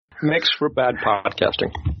makes for bad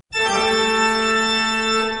podcasting.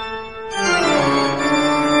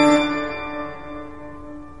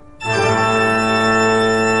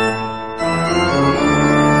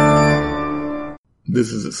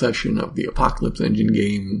 This is a session of the Apocalypse Engine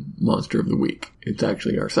game, Monster of the Week. It's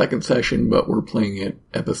actually our second session, but we're playing it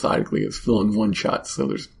episodically as fill-in one-shots, so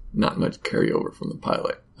there's not much carryover from the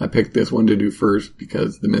pilot. I picked this one to do first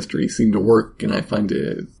because the mystery seemed to work, and I find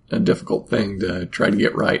it a difficult thing to try to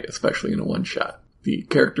get right, especially in a one-shot. The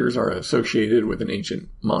characters are associated with an ancient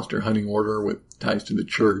monster hunting order with ties to the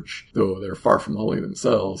church, though they're far from holy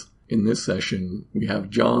themselves. In this session, we have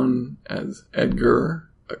John as Edgar,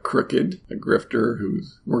 a crooked, a grifter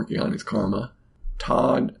who's working on his karma.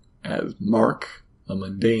 Todd as Mark, a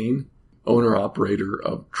mundane, owner-operator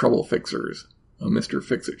of Trouble Fixers, a Mr.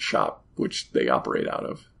 Fix-It shop, which they operate out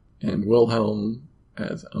of. And Wilhelm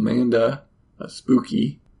as Amanda, a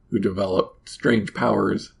spooky, who developed strange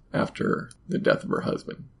powers after the death of her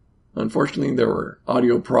husband. Unfortunately, there were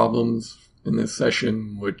audio problems in this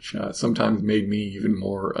session, which sometimes made me even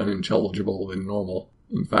more unintelligible than normal.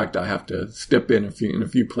 In fact, I have to step in a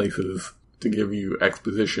few places to give you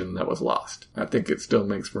exposition that was lost. I think it still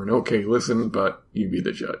makes for an okay listen, but you be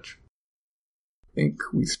the judge. I think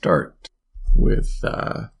we start with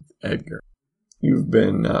Edgar. You've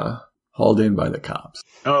been hauled in by the cops.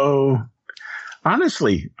 Oh,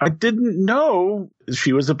 honestly, I didn't know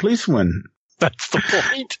she was a policewoman. That's the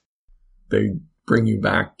point. They bring you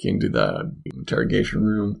back into the interrogation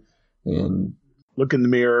room and look in the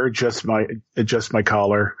mirror, adjust my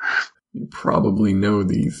collar. You probably know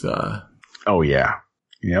these. Oh, yeah.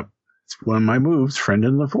 Yep. It's one of my moves, friend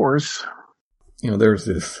in the force. There's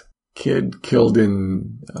this kid killed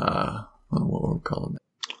in, what we'll call it.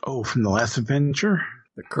 Oh, from the last adventure?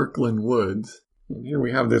 The Kirkland Woods. And here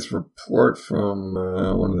we have this report from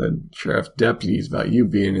one of the sheriff's deputies about you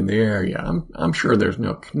being in the area. I'm sure there's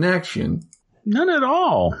no connection. None at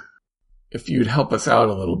all. If you'd help us out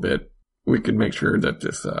a little bit, we could make sure that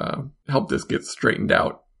this, help this get straightened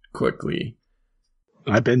out quickly.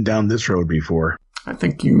 I've been down this road before. I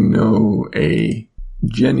think you know a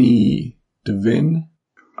Jenny Devin.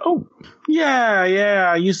 Oh, yeah.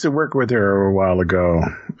 I used to work with her a while ago.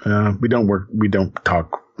 We don't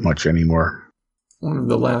talk much anymore. One of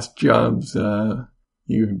the last jobs,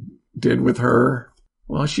 you did with her,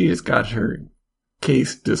 well, she just got her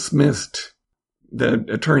case dismissed. The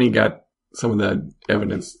attorney got some of the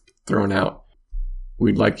evidence thrown out.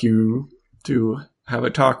 We'd like you to have a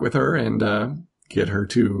talk with her and get her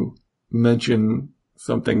to mention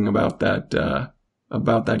something about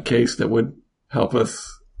that case that would help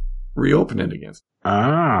us reopen it again.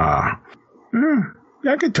 Yeah,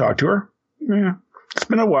 I could talk to her. Yeah, it's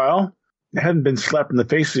been a while. I hadn't been slapped in the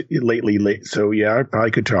face lately, so yeah, I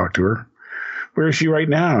probably could talk to her. Where is she right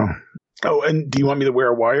now? Oh, and do you want me to wear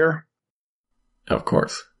a wire? Of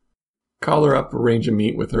course. Call her up, arrange a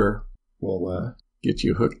meet with her. We'll get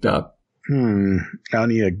you hooked up. I'll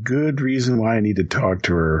need a good reason why I need to talk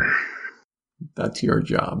to her. That's your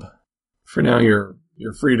job. For now, you're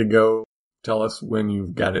free to go. Tell us when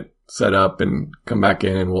you've got it set up and come back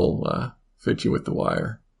in and we'll fit you with the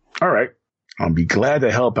wire. All right. I'll be glad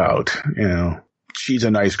to help out. She's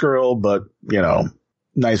a nice girl, but,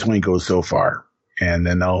 nice only goes so far. And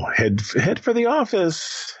then I'll head for the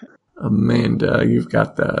office. Amanda, you've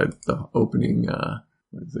got the opening,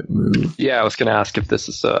 what is it, move? Yeah, I was going to ask if this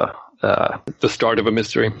is the start of a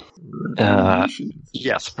mystery.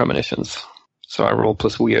 Yes, premonitions. So I roll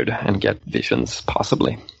plus weird and get visions,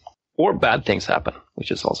 possibly. Or bad things happen,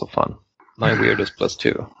 which is also fun. My weird is plus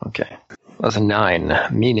 2. Okay. That's a 9,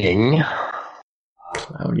 meaning...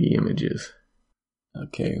 Cloudy images.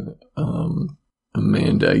 Okay.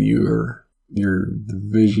 Amanda, the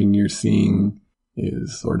vision you're seeing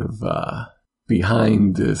is sort of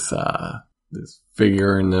behind this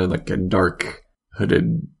figure in like a dark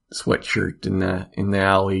hooded sweatshirt in the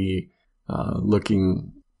alley,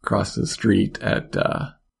 looking across the street at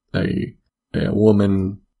a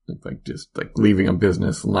woman just leaving a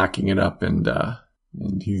business, locking it up, and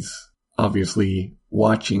he's obviously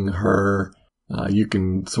watching her. You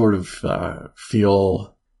can sort of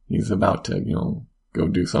feel he's about to go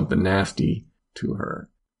do something nasty to her.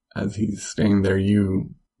 As he's staying there,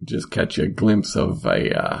 you just catch a glimpse of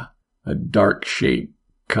a dark shape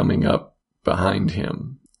coming up behind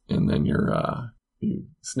him, and then you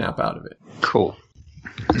snap out of it. Cool.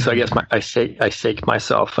 So I guess I shake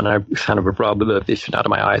myself and I kind of rub the vision out of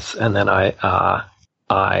my eyes, and then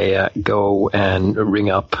I go and ring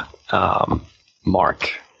up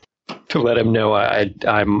Mark to let him know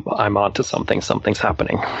I'm onto something. Something's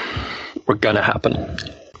happening. We're gonna happen.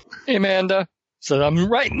 Hey, Amanda. So I'm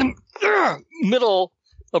right in the middle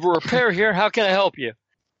of a repair here. How can I help you?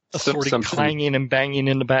 Something clanging and banging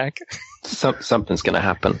in the back. Something's going to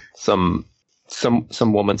happen. Some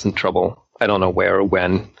woman's in trouble. I don't know where or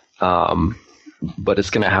when, but it's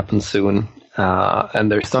going to happen soon.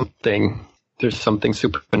 And there's something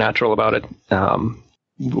supernatural about it.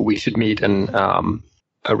 We should meet and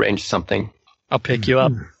arrange something. I'll pick you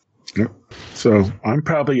up. So I'm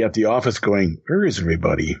probably at the office going, where is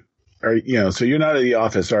everybody? So you're not at the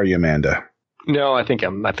office, are you, Amanda? No, I think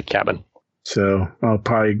I'm at the cabin. So I'll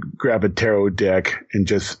probably grab a tarot deck and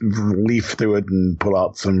just leaf through it and pull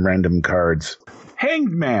out some random cards.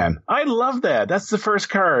 Hanged Man. I love that. That's the first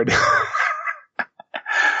card.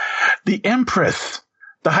 The Empress.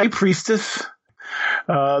 The High Priestess.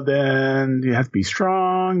 Then you have to be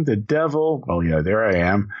strong. The Devil. Oh, yeah, there I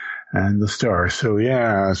am. And the Star. So,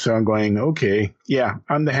 yeah. So I'm going, okay. Yeah,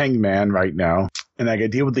 I'm the Hanged Man right now. And I got to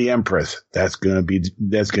deal with the Empress. That's gonna be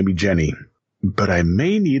Jenny. But I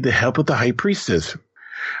may need the help of the High Priestess.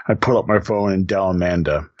 I pull up my phone and dial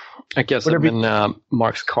Amanda. I guess I'm in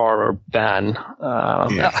Mark's car or van.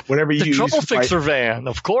 Whatever you use. The Trouble Fixer van,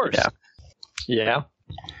 of course. Yeah.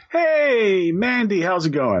 Hey, Mandy, how's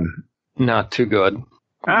it going? Not too good.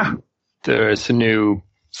 There's a new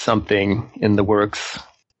something in the works.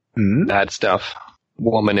 Bad stuff.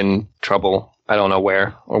 Woman in trouble. I don't know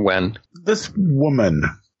where or when. This woman.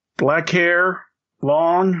 Black hair?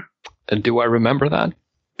 Long? Do I remember that,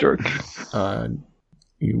 Dirk?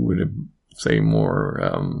 You would say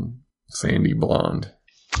more sandy blonde.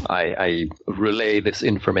 I relay this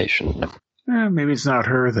information. Maybe it's not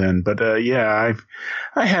her then, but I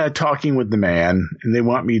had talking with the man, and they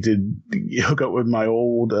want me to hook up with my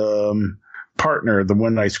old partner, the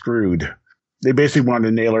one I screwed. They basically wanted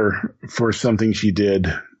to nail her for something she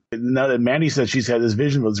did. Now that Mandy says she's had this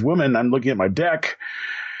vision with this woman, I'm looking at my deck.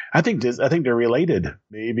 I think they're related.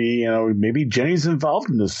 Maybe Jenny's involved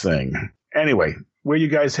in this thing. Anyway, where you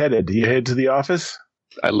guys headed? You headed to the office?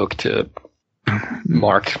 I look to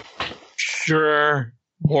Mark. Sure.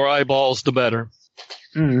 More eyeballs, the better.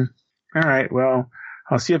 All right. Well,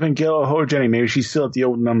 I'll see if I can get a hold of Jenny. Maybe she's still at the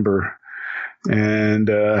old number. And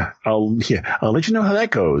I'll let you know how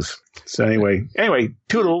that goes. So anyway,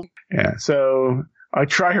 toodle. Yeah. So I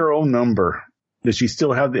try her old number. Does she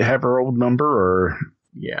still have her old number or?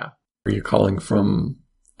 Yeah. Are you calling from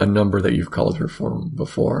a number that you've called her from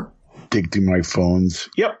before? Dig through my phones.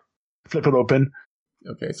 Yep. Flip it open.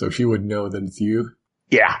 Okay, so she would know that it's you?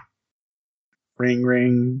 Yeah. Ring,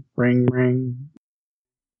 ring, ring, ring.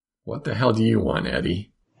 What the hell do you want,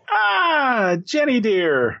 Eddie? Jenny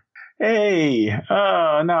dear. Hey,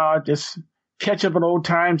 no, just catch up on old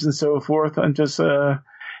times and so forth. I'm just,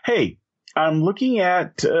 hey. I'm looking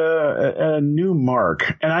at a new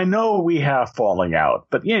Mark, and I know we have falling out,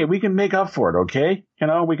 but yeah, we can make up for it, okay?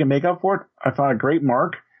 We can make up for it. I found a great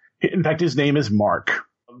Mark. In fact, his name is Mark.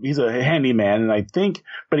 He's a handyman, and I think,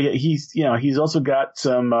 but he's also got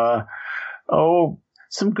some,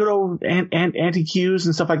 some good old anti-cues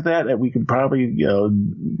and stuff like that we can probably,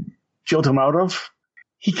 jilt him out of.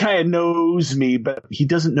 He kind of knows me, but he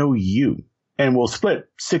doesn't know you. And we'll split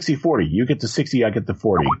 60-40. You get the 60, I get the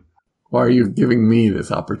 40. Why are you giving me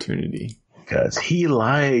this opportunity? Because he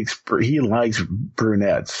likes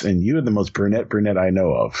brunettes, and you're the most brunette I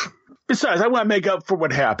know of. Besides, I want to make up for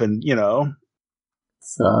what happened,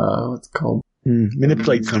 It's what's called?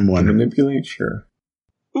 Manipulate someone. Manipulate, sure.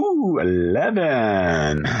 Ooh,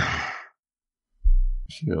 11.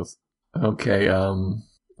 She goes, okay,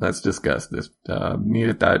 let's discuss this. Meet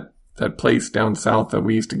at that place down south that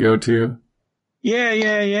we used to go to?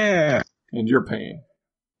 Yeah. And you're paying.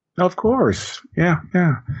 Of course. Yeah.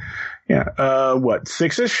 What,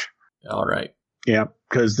 6-ish? All right. Yeah,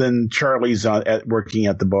 because then Charlie's working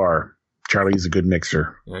at the bar. Charlie's a good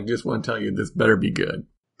mixer. I just want to tell you, this better be good.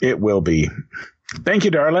 It will be. Thank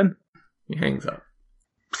you, darling. He hangs up.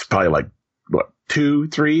 It's probably like, 2,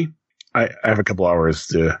 3? I have a couple hours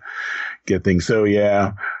to get things. So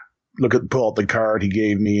yeah, pull out the card he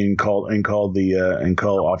gave me and call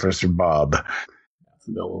Officer Bob.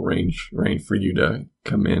 So they'll arrange for you to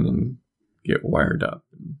come in and get wired up.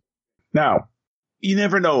 Now, you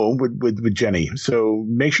never know with Jenny, so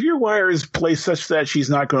make sure your wire is placed such that she's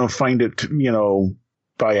not going to find it,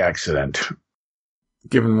 by accident.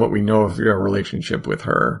 Given what we know of your relationship with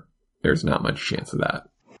her, there's not much chance of that.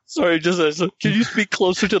 Sorry, can you speak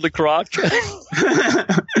closer to the crotch?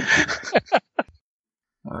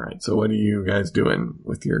 All right, so what are you guys doing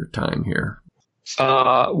with your time here?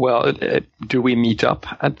 Well, do we meet up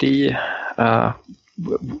at the,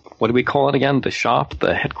 what do we call it again? The shop,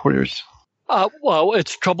 the headquarters? Well,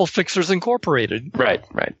 it's Trouble Fixers Incorporated. Right,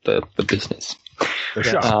 the business. The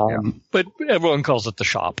shop. But everyone calls it the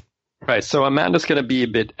shop. Right. So Amanda's going to be a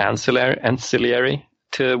bit ancillary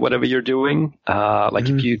to whatever you're doing.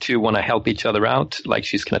 If you two want to help each other out, like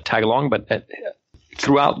she's going to tag along. But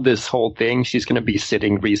throughout this whole thing, she's going to be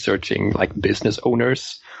sitting researching like business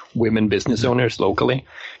owners, women business owners locally,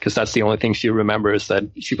 because that's the only thing she remembers, that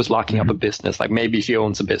she was locking up a business. Like maybe she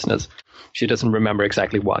owns a business. She doesn't remember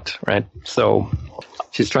exactly what, right? So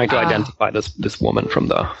she's trying to identify this woman from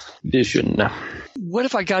the vision. What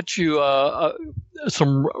if I got you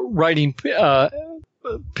some writing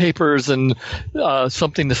papers and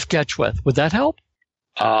something to sketch with? Would that help?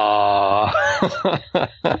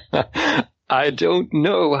 I don't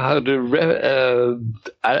know how to.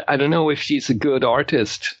 I don't know if she's a good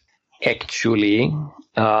artist. Actually,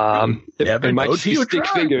 it might be stick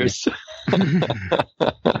figures.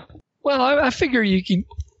 Well, I figure you can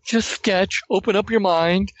just sketch, open up your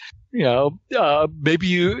mind. Maybe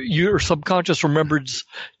your subconscious remembers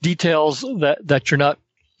details that you're not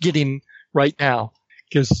getting right now,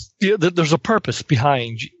 because there's a purpose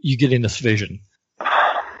behind you getting this vision.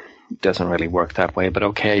 Doesn't really work that way, but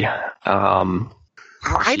okay.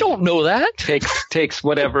 I don't know that. Takes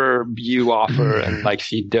whatever you offer, and like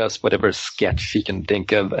she does whatever sketch she can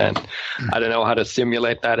think of, and I don't know how to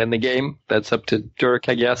simulate that in the game. That's up to Dirk,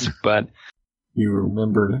 I guess. But you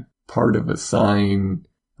remembered part of a sign,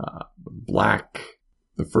 black.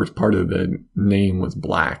 The first part of the name was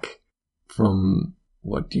black. From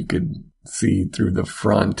what you could see through the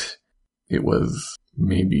front, it was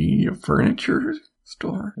maybe a furniture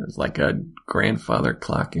store. There's like a grandfather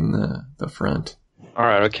clock in the front. All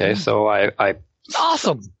right, okay. So I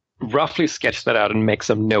awesome. Roughly sketch that out and make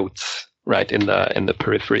some notes right in the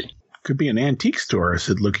periphery. Could be an antique store, I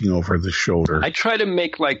said, looking over the shoulder. I try to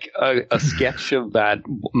make like a sketch of that.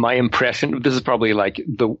 My impression. This is probably like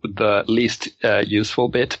the least useful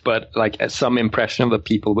bit, but like some impression of the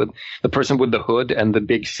person with the hood and the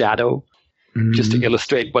big shadow, just to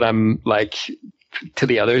illustrate what I'm like to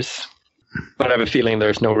the others. But I have a feeling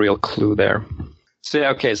there's no real clue there. So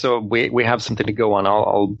yeah, okay, so we have something to go on.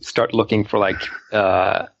 I'll start looking for like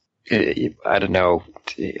I don't know,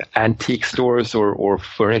 antique stores or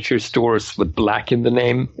furniture stores with black in the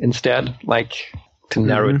name instead, like to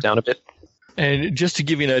narrow it down a bit. And just to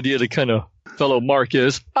give you an idea to kind of fellow Mark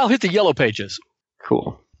is, I'll hit the yellow pages.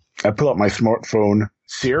 Cool. I pull up my smartphone.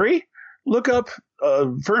 Siri, look up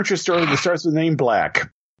a furniture store that starts with the name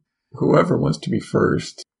Black. Whoever wants to be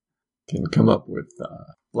first can come up with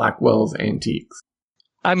Blackwell's Antiques.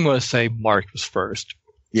 I'm going to say Mark was first.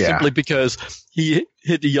 Yeah. Simply because he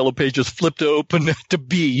hit the yellow pages, flipped open to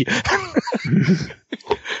B.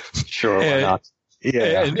 Sure, why not?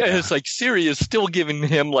 Yeah. And it's like Siri is still giving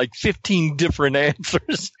him like 15 different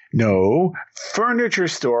answers. No, furniture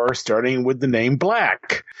store starting with the name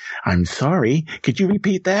Black. I'm sorry, could you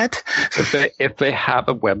repeat that? If they have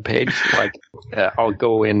a web page, like I'll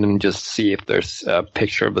go in and just see if there's a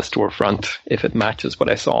picture of the storefront, if it matches what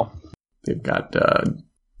I saw. They've got a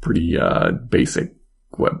pretty basic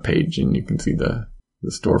web page, and you can see the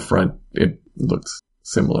storefront. It looks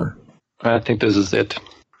similar. I think this is it.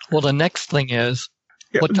 Well, the next thing is,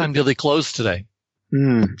 what time do they close today?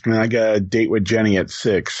 I got a date with Jenny at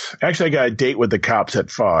 6. Actually, I got a date with the cops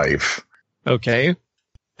at 5. Okay.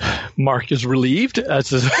 Mark is relieved.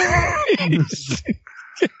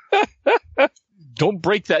 Don't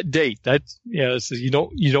break that date. So you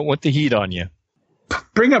don't want the heat on you.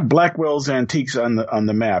 Bring up Blackwell's Antiques on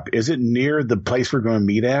the map. Is it near the place we're going to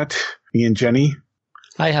meet at, me and Jenny?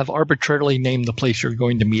 I have arbitrarily named the place you're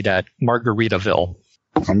going to meet at Margaritaville.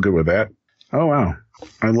 I'm good with that. Oh, wow.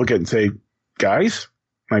 I look at it and say, guys,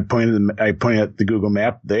 I point at the Google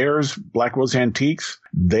map. There's Blackwell's Antiques.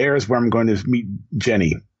 There's where I'm going to meet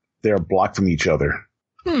Jenny. They're blocked from each other.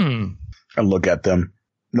 I look at them,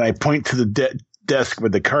 and I point to the desk where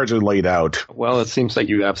the cards are laid out. Well, it seems like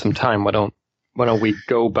you have some time. Why don't we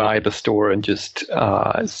go by the store and just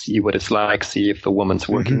see what it's like, see if the woman's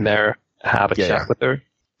working there, have a chat with her?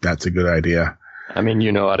 That's a good idea. I mean,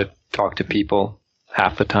 you know how to talk to people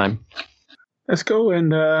half the time. Let's go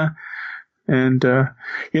and I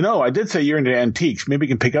did say you're into antiques. Maybe you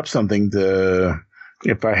can pick up something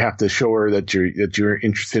if I have to show her that you're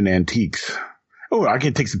interested in antiques. Oh, I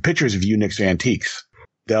can take some pictures of you next to antiques.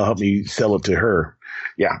 That'll help me sell it to her.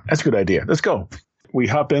 Yeah, that's a good idea. Let's go. We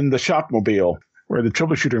hop in the shop mobile or the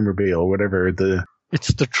troubleshooter mobile, whatever.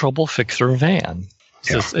 It's the trouble fixer van.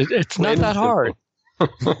 It's not that hard.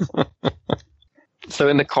 So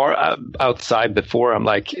in the car outside before, I'm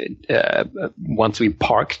like, once we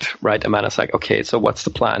parked, right, Amanda's like, okay, so what's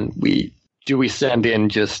the plan? Do we send in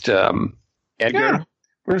just Edgar? Yeah,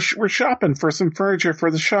 we're shopping for some furniture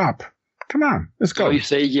for the shop. Come on, let's go. So you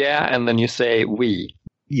say yeah, and then you say we.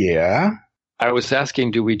 Yeah. I was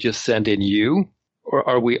asking, do we just send in you? Or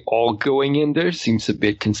are we all going in there? Seems a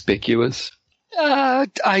bit conspicuous.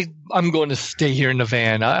 I'm going to stay here in the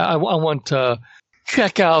van. I want to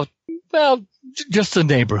check out, just the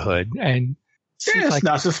neighborhood and see if It's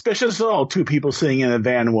not suspicious at all. Two people sitting in a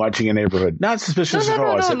van watching a neighborhood. Not suspicious at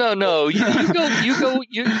all. No. You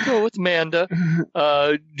go with Amanda.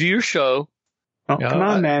 Do your show. Oh, come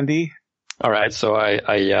on, Mandy. All right, so I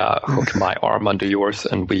hook my arm under yours,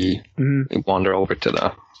 and we wander over to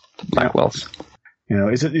the Blackwells.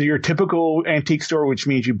 Is it your typical antique store, which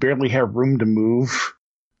means you barely have room to move?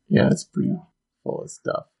 Yeah, it's pretty full of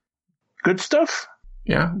stuff. Good stuff?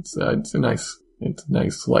 Yeah, it's a nice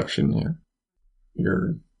selection here.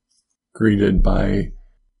 You're greeted by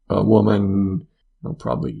a woman,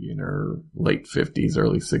 probably in her late 50s,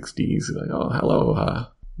 early 60s. Like, oh, hello,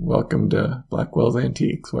 welcome to Blackwell's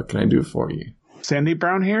Antiques. What can I do for you? Sandy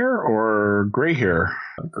brown hair or gray hair?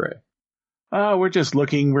 Gray. We're just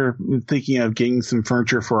looking. We're thinking of getting some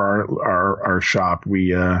furniture for our shop.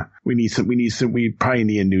 We probably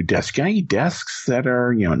need a new desk. Got any desks that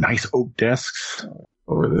are, nice oak desks?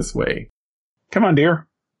 Over this way. Come on, dear.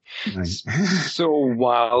 Nice. So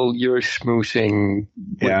while you're schmoozing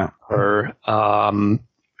with her,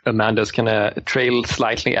 Amanda's gonna trail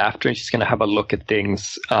slightly after, and she's gonna have a look at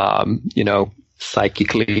things,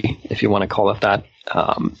 psychically, if you want to call it that.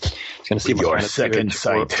 She's gonna see what kind of second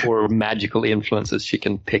sight or magical influences she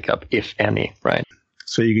can pick up, if any, right?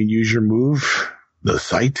 So you can use your move, the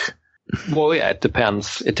sight. Well, yeah, it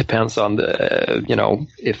depends. It depends on the,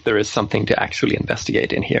 if there is something to actually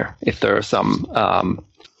investigate in here. If there are some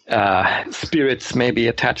spirits maybe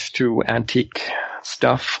attached to antique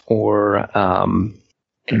stuff, or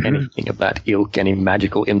anything of that ilk, any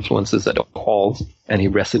magical influences at all, any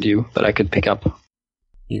residue that I could pick up.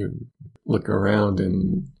 You look around,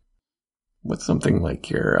 and what's something like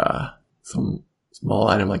your some small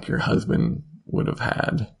item like your husband would have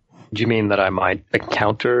had? Do you mean that I might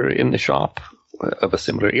encounter in the shop of a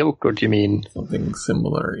similar ilk, or do you mean something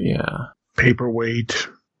similar? Yeah, paperweight,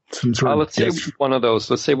 some sort of. Let's say one of those.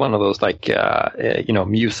 Let's say one of those, like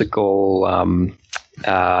musical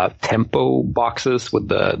tempo boxes with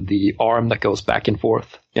the arm that goes back and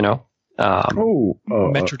forth.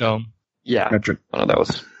 Metronome. Yeah, one of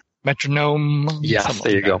those. Metronome. Yes,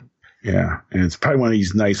 there you go. Yeah, and it's probably one of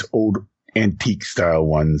these nice old antique style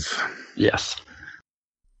ones. Yes.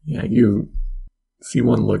 Yeah, you see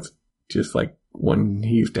one looks just like one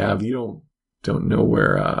he used to have. You don't know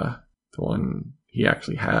where the one he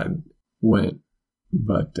actually had went,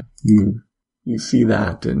 but you see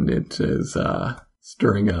that, and it is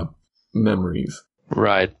stirring up memories.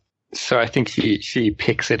 Right. So I think she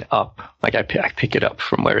picks it up. Like I pick it up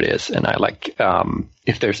from where it is, and I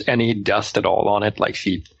if there's any dust at all on it, like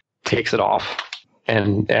she takes it off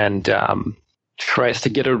and tries to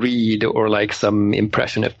get a read or like some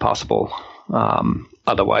impression if possible.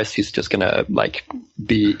 Otherwise, she's just gonna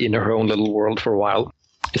be in her own little world for a while.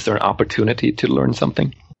 Is there an opportunity to learn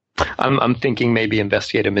something? I'm thinking maybe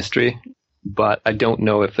investigate a mystery, but I don't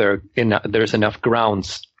know if there's enough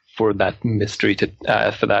grounds for that mystery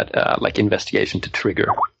for that investigation to trigger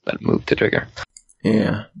that move to trigger.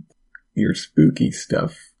 Yeah, your spooky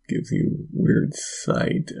stuff gives you weird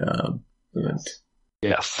sight.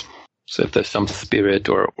 Yes. So if there's some spirit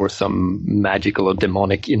or some magical or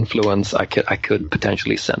demonic influence, I could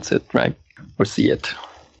potentially sense it, right? Or see it.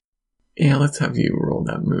 Yeah, let's have you roll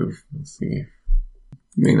that move. Let's see. You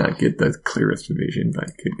may not get the clearest vision,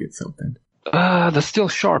 but could get something. That's still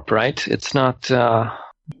sharp, right? It's not...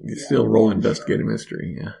 You still roll investigate a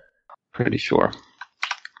mystery, yeah. Pretty sure.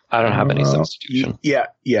 I don't have any substitution. Yeah,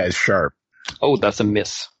 it's sharp. Oh, that's a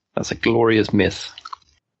miss. That's a glorious miss.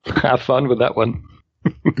 Have fun with that one.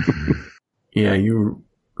 Yeah, you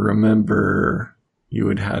remember you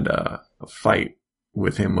had a fight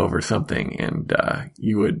with him over something, and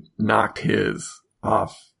you had knocked his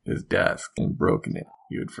off his desk and broken it.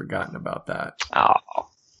 You had forgotten about that. Oh.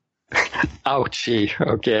 Ouchie.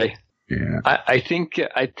 Okay. Yeah. I think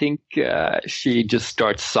she just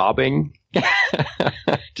starts sobbing.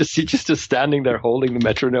 She's just standing there holding the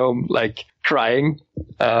metronome, crying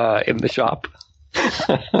in the shop.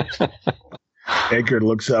 Edgar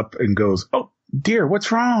looks up and goes, "Oh, dear,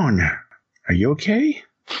 what's wrong? Are you okay?"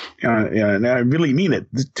 And I really mean it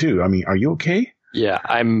too. I mean, are you okay? Yeah,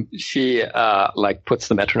 she puts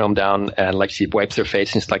the metronome down and she wipes her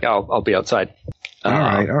face and she's like, "I'll be outside." All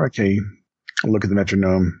right, okay. I'll look at the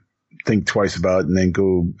metronome, think twice about it, and then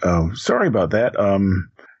go, "Oh, sorry about that.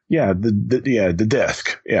 The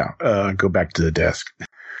desk. Yeah, go back to the desk."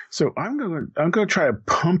 So I'm gonna try to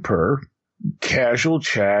pump her casual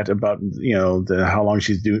chat about, how long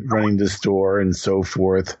she's running the store and so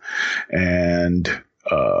forth. And,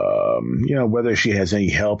 whether she has any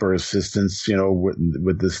help or assistance,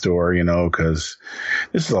 with the store, because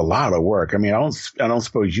this is a lot of work. I mean, I don't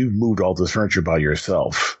suppose you've moved all this furniture by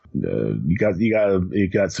yourself. You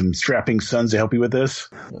got some strapping sons to help you with this?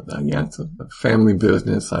 Yeah, it's a family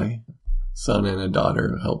business. Son and a daughter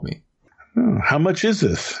who help me. Oh, how much is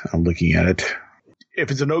this? I'm looking at it. If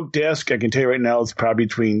it's an oak desk, I can tell you right now, it's probably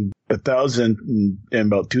between $1,000 and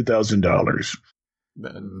about $2,000.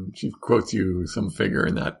 Then she quotes you some figure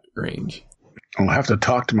in that range. I'll have to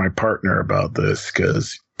talk to my partner about this,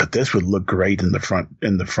 but this would look great in the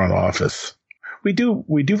front office. We do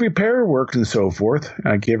repair work and so forth.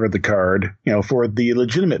 I gave her the card, for the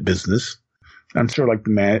legitimate business. I'm sort of like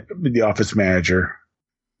the office manager.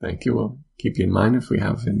 Thank you. We'll keep you in mind if we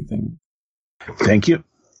have anything. Thank you.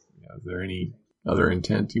 Is there any other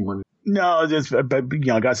intent you want to? No,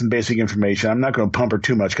 I got some basic information. I'm not going to pump her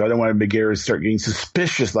too much because I don't want to start getting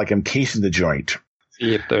suspicious like I'm casing the joint.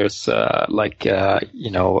 See if there's a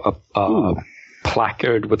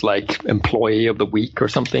placard with like employee of the week or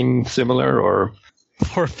something similar, or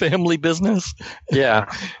for family business.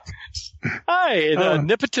 Yeah. Hi, the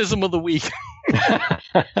nepotism of the week.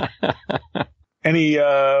 Any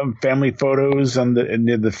family photos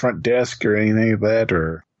near the front desk or anything like that,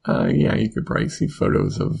 or? Yeah, you could probably see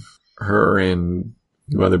photos of her and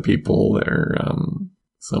other people there.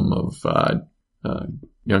 Some of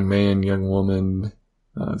young man, young woman.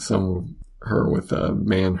 Some of her with a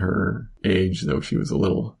man her age, though she was a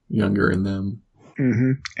little younger in them.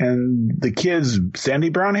 Mm-hmm. And the kids, sandy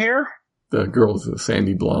brown hair? The girl's a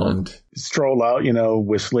sandy blonde. Stroll out,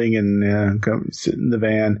 whistling and go sit in the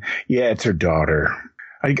van. Yeah, it's her daughter.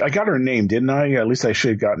 I got her name, didn't I? At least I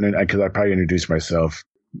should have gotten it because I probably introduced myself.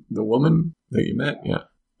 The woman that you met? Yeah.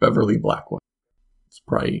 Beverly Blackwell. It's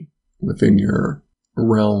probably within your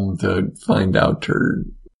realm to find out her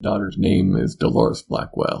daughter's name is Dolores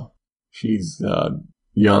Blackwell. She's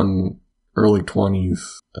young, early 20s,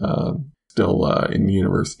 still in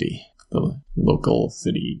university, the local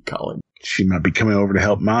city college. She might be coming over to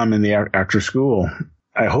help mom in the after school.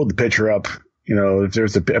 I hold the picture up.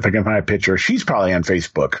 If I can find a picture, she's probably on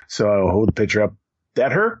Facebook. So I'll hold the picture up.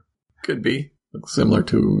 That her? Could be. Looks similar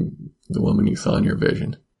to the woman you saw in your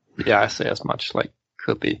vision. Yeah, I say as much.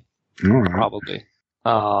 Could be. All right. Probably.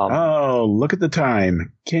 Look at the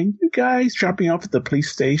time. Can you guys drop me off at the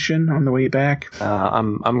police station on the way back?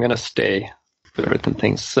 I'm gonna stay. There are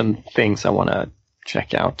some things I want to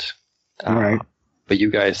check out. All right. But you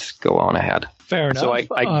guys go on ahead. Fair enough. So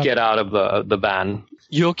I get out of the van.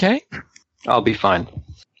 You okay? I'll be fine.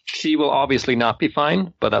 She will obviously not be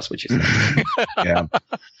fine, but that's what she said. Yeah.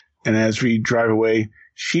 And as we drive away,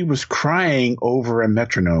 she was crying over a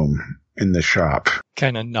metronome in the shop.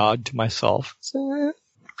 Kind of nod to myself.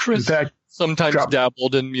 Chris in fact, sometimes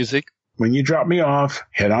dabbled in music. When you drop me off,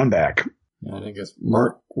 head on back. Yeah, and I guess,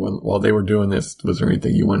 Mark, while they were doing this, was there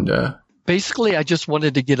anything you wanted to... Basically, I just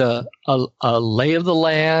wanted to get a lay of the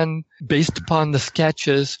land based upon the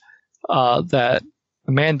sketches that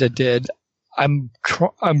Amanda did. I'm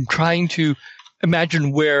trying to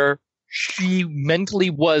imagine where she mentally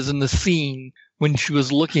was in the scene when she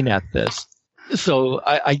was looking at this. So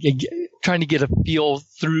I trying to get a feel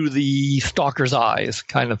through the stalker's eyes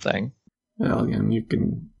kind of thing. Well, and you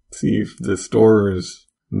can see if the store is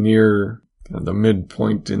near the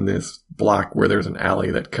midpoint in this block where there's an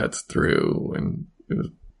alley that cuts through, and it was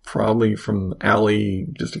probably from the alley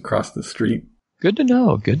just across the street. Good to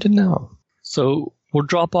know. Good to know. So we'll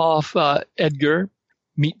drop off Edgar,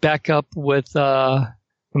 meet back up with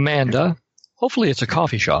Amanda. Hopefully it's a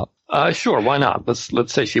coffee shop. Sure, why not?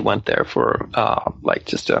 Let's say she went there for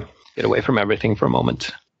just to get away from everything for a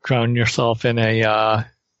moment. Drown yourself in a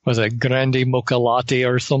Grande Mocha Latte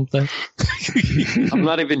or something? I'm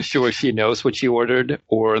not even sure she knows what she ordered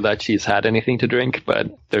or that she's had anything to drink,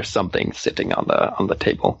 but there's something sitting on the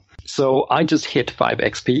table. So I just hit 5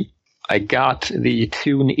 XP. I got the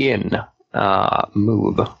tune in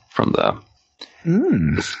move from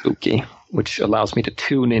the spooky, which allows me to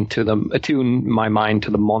attune my mind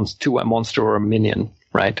to a monster or a minion,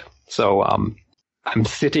 right? So I'm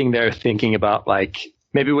sitting there thinking about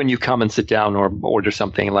maybe when you come and sit down or order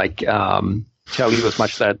something, tell you as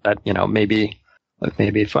much that maybe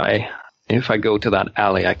if I go to that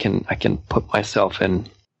alley, I can put myself in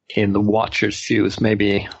the watcher's shoes.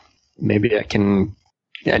 Maybe I can.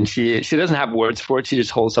 And she doesn't have words for it. She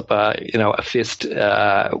just holds up a fist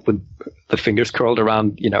with the fingers curled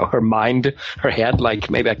around her head.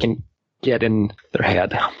 Maybe I can get in their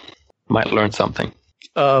head. Might learn something.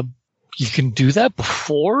 you can do that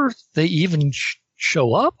before they even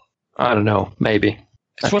show up? I don't know. Maybe.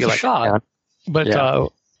 It's worth a shot. But,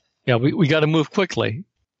 we got to move quickly.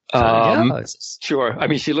 Sure. I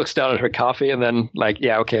mean, she looks down at her coffee and then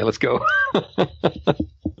okay, let's go.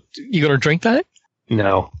 You going to drink that?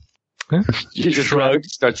 No. She just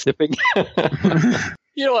starts sipping.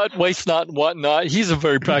 You know what? Waste not and want not. He's a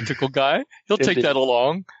very practical guy. He'll take that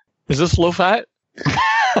along. Is this low fat?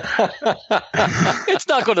 It's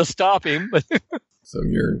not going to stop him. So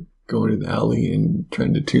you're going to the alley and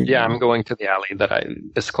trying to tune. Yeah, I'm going to the alley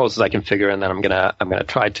as close as I can figure, and then I'm gonna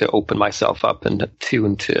try to open myself up and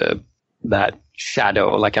tune to that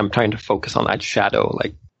shadow. Like I'm trying to focus on that shadow,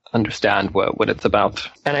 like understand what it's about.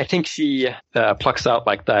 And I think she plucks out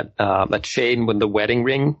like that chain with the wedding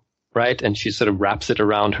ring, right? And she sort of wraps it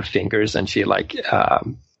around her fingers, and she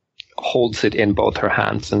holds it in both her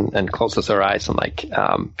hands and closes her eyes and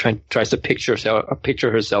tries to picture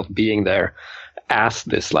herself being there as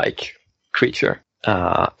this creature.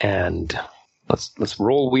 And let's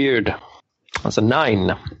roll weird. That's a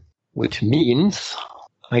 9, which means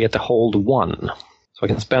I get to hold 1. So I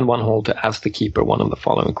can spend 1 hold to ask the keeper one of the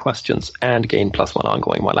following questions and gain +1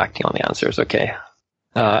 ongoing while acting on the answers. Okay.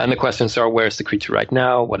 And the questions are, where is the creature right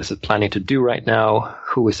now? What is it planning to do right now?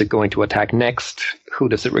 Who is it going to attack next? Who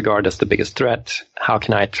does it regard as the biggest threat? How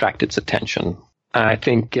can I attract its attention? I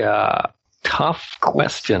think tough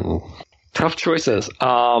question. Tough choices.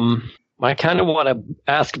 I kind of want to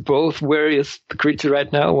ask both, where is the creature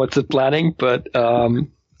right now? What's it planning? But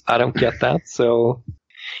I don't get that. So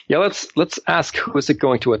yeah, let's ask, who is it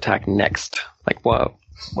going to attack next?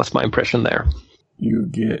 What's my impression there? You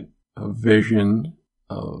get a vision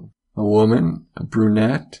of a woman, a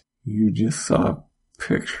brunette. You just saw a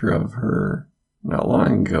picture of her not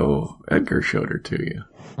long ago. Edgar showed her to you.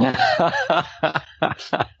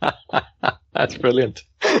 That's brilliant.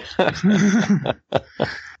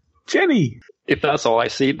 Jenny! If that's all I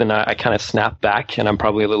see, then I kind of snap back, and I'm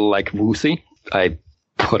probably a little woozy. I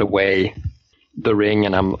put away the ring,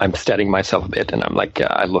 and I'm steadying myself a bit, and I'm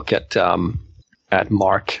I look at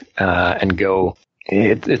Mark and go,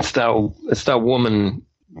 it's that woman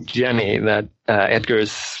Jenny that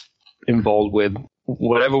Edgar's involved with.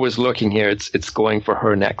 Whatever was looking here, it's going for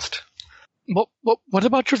her next. What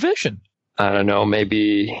about your vision? I don't know.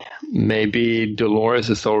 Maybe Dolores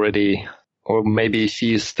is already, or maybe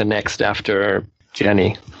she's the next after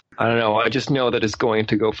Jenny. I don't know. I just know that it's going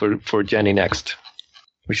to go for Jenny next.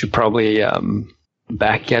 We should probably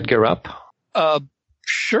back Edgar up.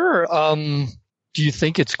 Sure. Do you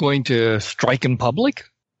think it's going to strike in public?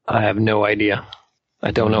 I have no idea.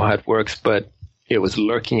 I don't know how it works, but it was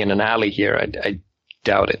lurking in an alley here. I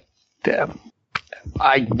doubt it.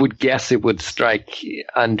 I would guess it would strike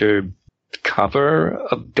under cover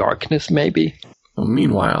of darkness, maybe. Well,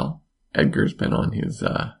 meanwhile, Edgar's been on his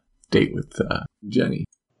date with Jenny.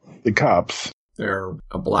 The cops. They're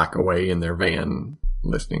a block away in their van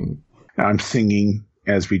listening. I'm singing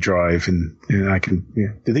as we drive, and I can...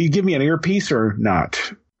 Yeah. Did they give me an earpiece or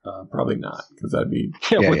not? Probably not, because that'd be...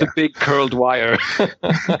 with the big curled wire.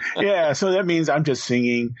 Yeah, so that means I'm just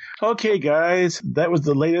singing. Okay, guys, that was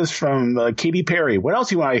the latest from Katy Perry. What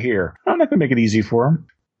else you want to hear? I'm not going to make it easy for him.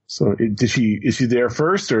 So is she there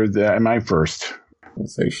first, or am I first? I'll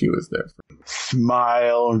say she was there first.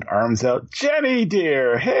 Smile and arms out. Jenny,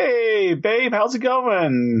 dear. Hey, babe, how's it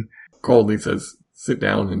going? Coldly says, sit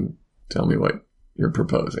down and tell me what you're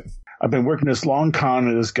proposing. I've been working this long con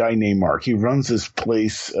with this guy named Mark. He runs this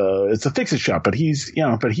place. It's a fix-it shop, but he's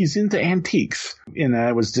into antiques. And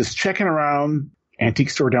I was just checking around antique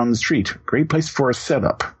store down the street. Great place for a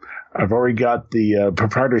setup. I've already got the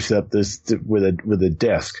proprietor set up this with a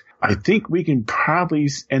desk. I think we can probably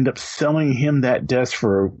end up selling him that desk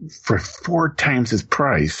for 4 times his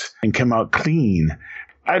price and come out clean.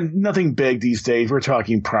 Nothing big these days. We're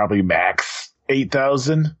talking probably max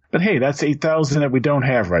 8,000. But hey, that's 8,000 that we don't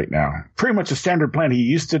have right now. Pretty much a standard plan he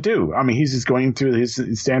used to do. I mean, he's just going through his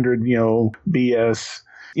standard, BS.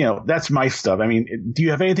 That's my stuff. I mean, do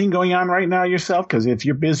you have anything going on right now yourself? Because if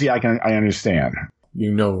you're busy, I understand.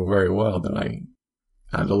 You know very well that I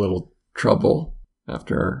had a little trouble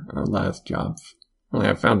after our last job. Only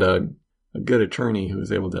I found a good attorney who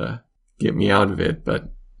was able to get me out of it,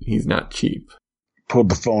 but he's not cheap. Pulled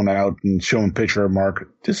the phone out and showing a picture of Mark.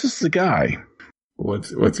 This is the guy.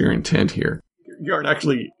 What's your intent here? You aren't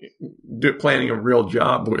actually planning a real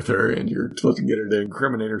job with her, and you're supposed to get her to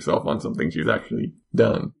incriminate herself on something she's actually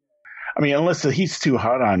done. I mean, unless he's too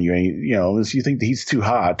hot on you, unless you think that he's too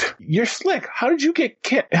hot. You're slick. How did you get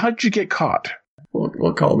caught?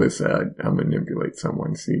 We'll call this I'll manipulate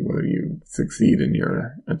someone, see whether you succeed in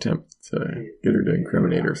your attempt to get her to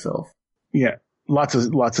incriminate herself. Yeah, lots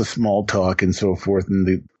of small talk and so forth.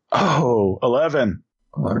 And 11.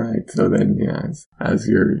 All right. So then, as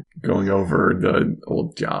you're going over the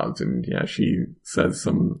old jobs, and she says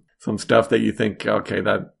some stuff that you think, okay,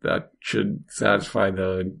 that should satisfy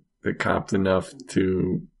the cops enough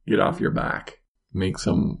to get off your back. Make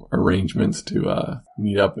some arrangements to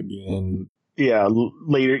meet up again. Yeah,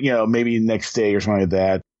 later, maybe next day or something like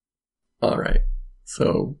that. All right.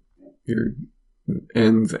 So your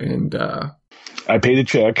ends, and I paid a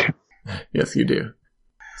check. Yes, you do.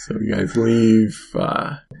 So you guys leave.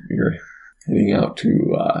 You're heading out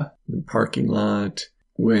to the parking lot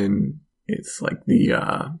when it's like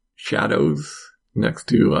the shadows next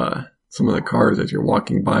to some of the cars as you're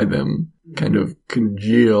walking by them kind of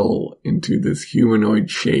congeal into this humanoid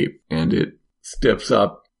shape, and it steps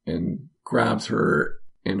up and grabs her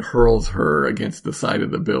and hurls her against the side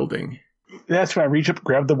of the building. That's when I reach up,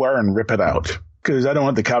 grab the wire, and rip it out, because I don't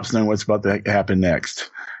want the cops knowing what's about to happen next.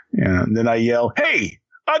 And then I yell, "Hey,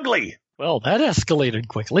 ugly!" Well, that escalated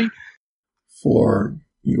quickly. For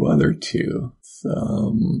you other two,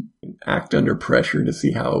 act under pressure to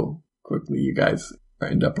see how quickly you guys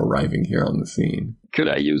end up arriving here on the scene. Could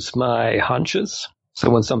I use my hunches? So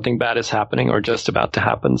when something bad is happening or just about to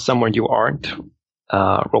happen somewhere you aren't,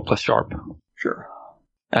 roll plus sharp. Sure.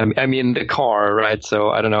 I mean the car, right? So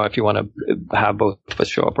I don't know if you want to have both of us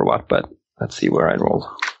show up or what, but let's see where I roll.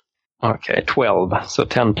 Okay, 12. So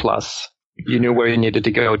 10 plus. You knew where you needed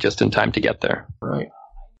to go just in time to get there. Right.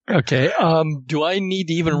 Okay. Do I need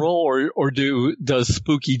to even roll, or does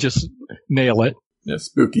Spooky just nail it? Yeah,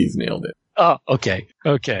 Spooky's nailed it. Oh, okay.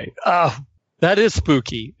 Okay. That is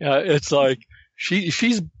Spooky. It's like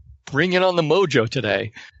she's bringing on the mojo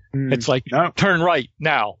today. It's like, turn right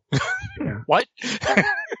now. Yeah. What?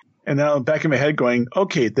 And now back in my head going,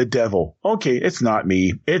 okay, the devil. Okay, it's not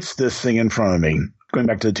me. It's this thing in front of me. Going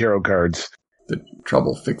back to the tarot cards. The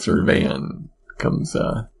trouble fixer van comes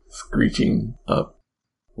screeching up.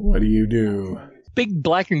 What do you do? Big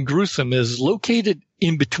Black and Gruesome is located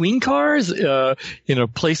in between cars, in a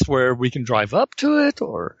place where we can drive up to it,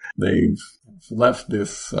 or? They've left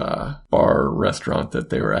this bar restaurant that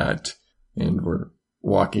they were at and were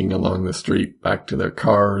walking along the street back to their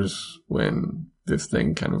cars when this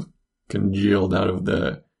thing kind of congealed out of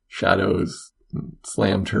the shadows and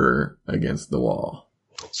slammed her against the wall.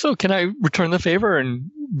 So can I return the favor and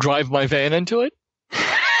drive my van into it?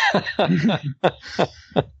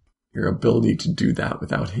 Your ability to do that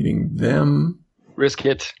without hitting them. Risk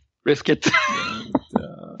it. Risk it.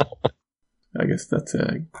 And, I guess that's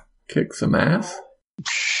a kick some ass.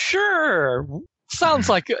 Sure. Sounds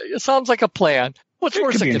like a plan. What's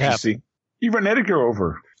worse that could happen? You run Edgar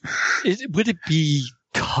over. Would it be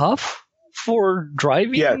tough for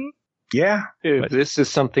driving? Yeah. If this is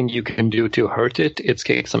something you can do to hurt it, it's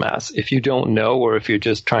kick some ass. If you don't know, or if you're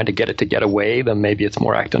just trying to get it to get away, then maybe it's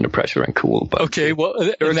more act under pressure and cool. But okay, well,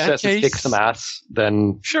 in that case, kick some ass,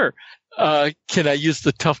 then sure. Can I use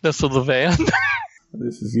the toughness of the van?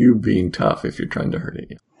 This is you being tough if you're trying to hurt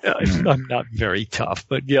it. I'm not very tough,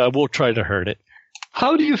 but yeah, we'll try to hurt it.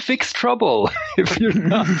 How do you fix trouble if you're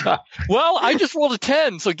not tough? Well, I just rolled a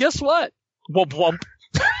 10, so guess what? Wump wump.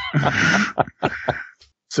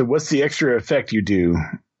 So what's the extra effect you do?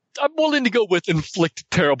 I'm willing to go with inflict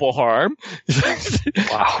terrible harm.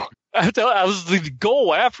 Wow. That was the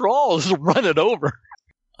goal, after all, is to run it over.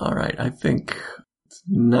 All right, I think it's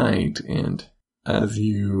night, and as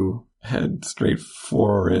you head straight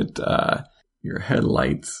for it, your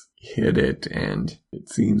headlights hit it, and it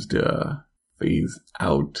seems to phase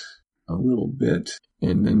out a little bit,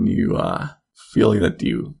 and then you feel that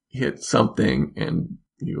you hit something, and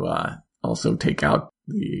you also take out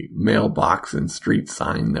the mailbox and street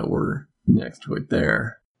sign that were next to it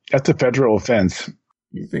there. That's a federal offense.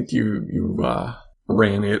 You think you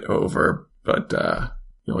ran it over, but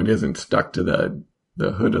it isn't stuck to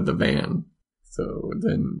the hood of the van. So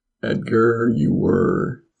then, Edgar, you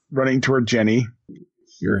were running toward Jenny.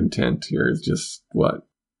 Your intent here is just what?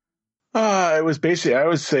 It was basically, I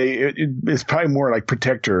would say, it's probably more like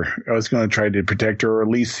protect her. I was going to try to protect her, or at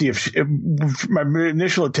least see if my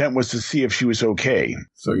initial intent was to see if she was okay.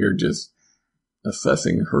 So you're just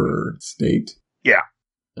assessing her state? Yeah.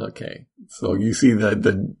 Okay. So you see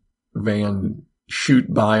the van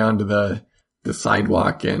shoot by onto the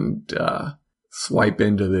sidewalk and swipe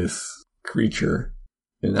into this creature.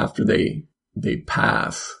 And after they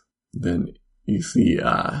pass, then you see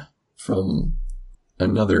from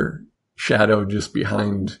another shadow just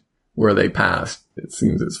behind where they passed, it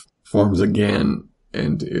seems it forms again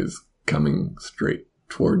and is coming straight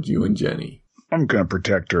toward you and Jenny. I'm going to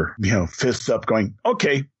protect her. Fists up going,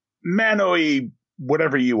 okay, Manoi,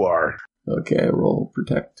 whatever you are. Okay, roll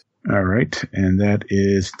protect. All right, and that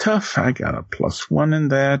is tough. I got a +1 in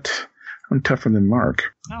that. I'm tougher than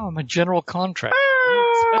Mark. Oh, I'm a general contract.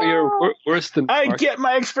 You're worse than I Mark. get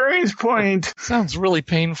my experience point. Sounds really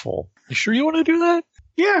painful. You sure you want to do that?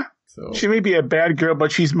 Yeah. So She may be a bad girl,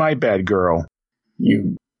 but she's my bad girl.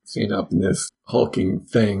 you stand up and this hulking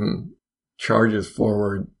thing charges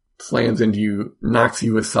forward, slams into you, knocks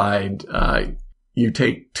you aside. You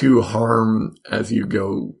take 2 harm as you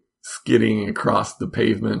go skidding across the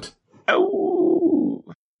pavement. Oh.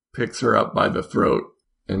 Picks her up by the throat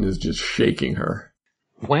and is just shaking her.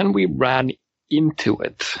 When we ran into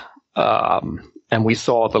it, and we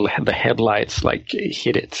saw the headlights like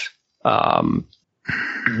hit it,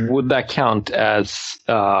 would that count as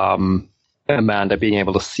Amanda being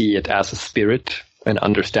able to see it as a spirit and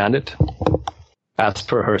understand it, as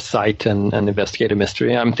per her sight and investigate a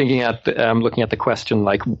mystery? I'm looking at the question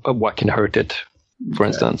like, what can hurt it, for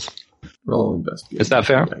instance. Roll investigate. Is that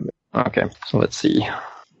fair? Okay, so let's see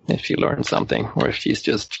if she learned something, or if she's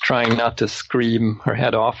just trying not to scream her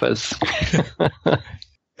head off as...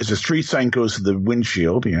 As the street sign goes to the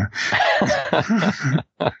windshield, yeah.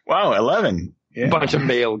 Wow, 11. Yeah. A bunch of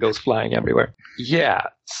mail goes flying everywhere. Yeah,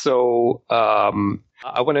 so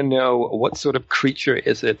I want to know what sort of creature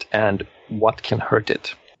is it and what can hurt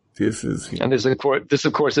it. And this,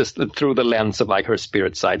 of course, is through the lens of like her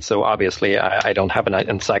spirit side. So obviously, I don't have an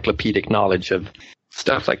encyclopedic knowledge of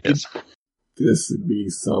stuff like this. This would be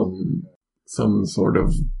some sort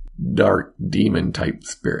of dark demon type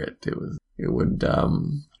spirit.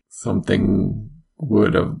 Something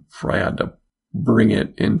would have tried to bring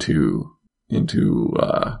it into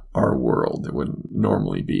our world that wouldn't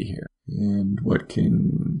normally be here. And what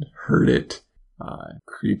can hurt it?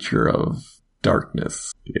 Creature of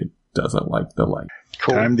darkness. It doesn't like the light.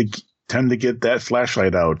 Cool. Time to get that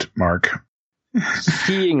flashlight out, Mark.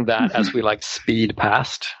 Seeing that as we like speed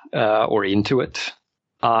past or into it,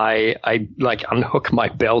 I like unhook my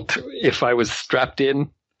belt if I was strapped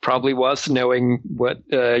in. Probably was, knowing what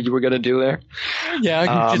you were going to do there. Yeah, I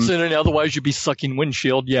can consider it. Otherwise, you'd be sucking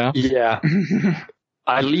windshield. Yeah. Yeah.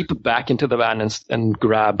 I leap back into the van and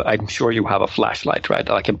grab. I'm sure you have a flashlight, right?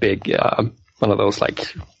 Like a big one of those, like.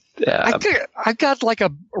 I got like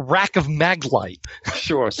a rack of Maglite.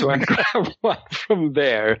 Sure. So I grab one from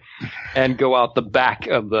there and go out the back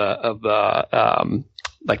of the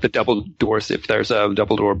like the double doors, if there's a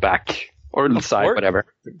double door back. Or the side, whatever.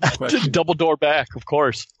 Just double door back, of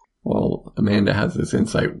course. Well, Amanda has this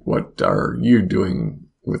insight. What are you doing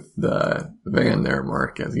with the van there,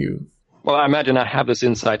 Mark, as you... Well, I imagine I have this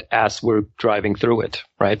insight as we're driving through it,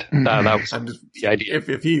 right? That was the idea.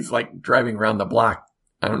 If he's like driving around the block,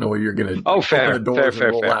 I don't know what you're going to... Oh, fair, open the doors fair,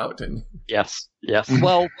 and roll fair. out. And... Yes.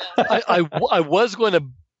 Well, I was going to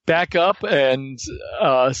back up and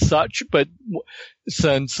such, but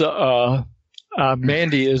since...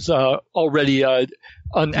 Mandy is already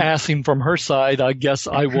unassing from her side, I guess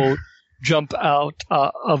I will jump out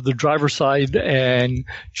of the driver's side and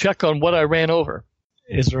check on what I ran over.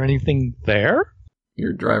 Is there anything there?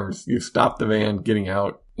 You stop the van getting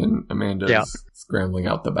out, and Amanda's scrambling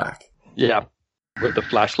out the back. Yeah, with the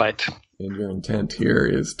flashlight. And your intent here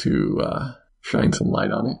is to shine some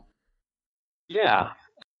light on it. Yeah.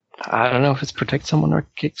 I don't know if it's protect someone or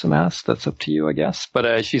kick some ass. That's up to you, I guess.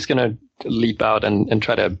 But she's going to leap out and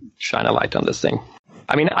try to shine a light on this thing.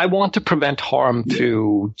 I mean, I want to prevent harm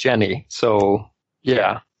to Jenny. So,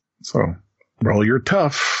 yeah. So, roll your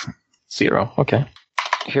tough. 0. Okay.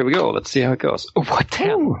 Here we go. Let's see how it goes. Oh, what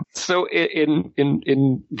 10? So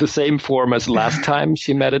in the same form as last time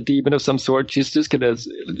she met a demon of some sort, she's just going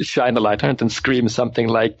to shine a light on it and scream something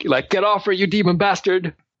like, get off her, you demon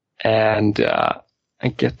bastard. And I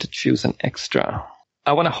get to choose an extra.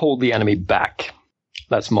 I want to hold the enemy back.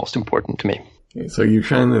 That's most important to me. Okay, so you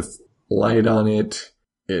shine this light on it.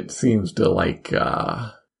 It seems to like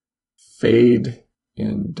fade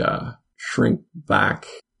and shrink back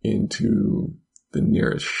into the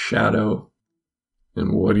nearest shadow.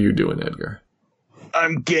 And what are you doing, Edgar?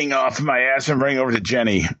 I'm getting off my ass and running over to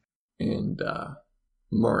Jenny. And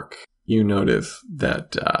Mark, you notice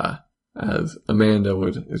that as Amanda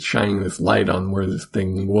was shining this light on where this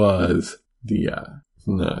thing was,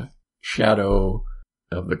 from the shadow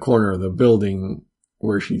of the corner of the building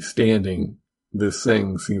where she's standing, this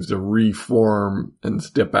thing seems to reform and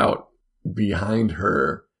step out behind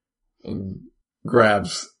her and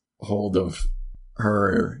grabs hold of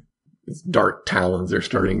her. Its dark talons are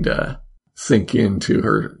starting to sink into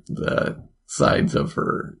the sides of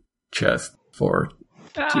her chest for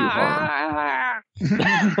 2 harm.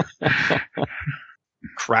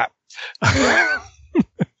 Crap.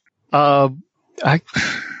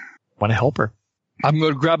 want to help her. I'm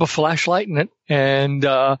going to grab a flashlight and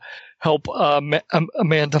help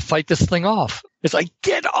Amanda fight this thing off. It's like,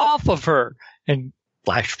 get off of her! And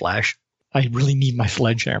flash. I really need my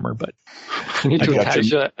sledgehammer, but I need to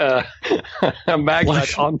attach a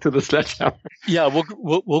magnet onto the sledgehammer. Yeah,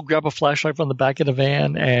 we'll grab a flashlight from the back of the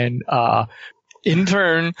van and in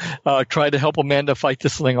turn try to help Amanda fight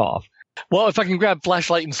this thing off. Well, if I can grab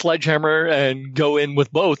flashlight and sledgehammer and go in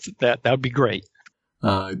with both, that would be great.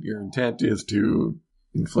 Your intent is to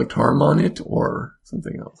inflict harm on it or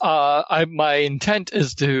something else? My intent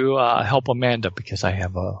is to help Amanda because I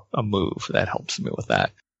have a move that helps me with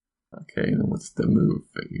that. Okay, then what's the move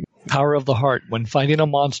that you... Power of the Heart. When fighting a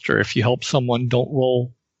monster, if you help someone, don't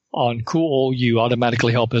roll on cool, you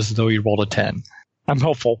automatically help as though you rolled a 10. I'm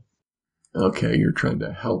helpful. Okay, you're trying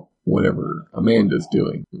to help whatever Amanda's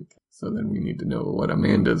doing. Okay, so then we need to know what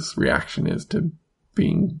Amanda's reaction is to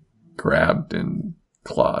being grabbed and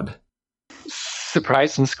clawed.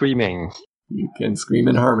 Surprise and screaming. You can scream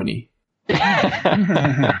in harmony.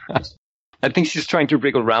 I think she's trying to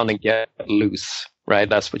wriggle around and get loose, right?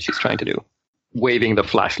 That's what she's trying to do. Waving the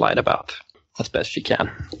flashlight about as best she can.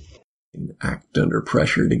 And act under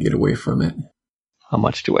pressure to get away from it. How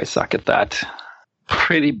much do I suck at that?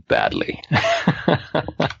 Pretty badly.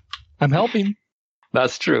 I'm helping.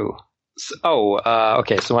 That's true.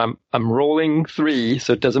 Okay, so I'm rolling 3,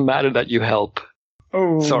 so it doesn't matter that you help.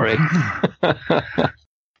 Oh. Sorry.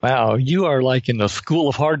 Wow, you are like in the school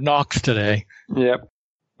of hard knocks today. Yep.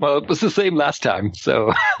 Well, it was the same last time,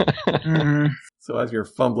 so... Mm-hmm. So as you're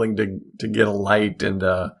fumbling to get a light and,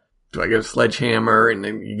 do I get a sledgehammer? And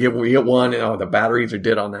then you get one and, the batteries are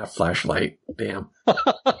dead on that flashlight. Damn.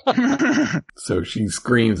 So she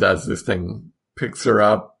screams as this thing picks her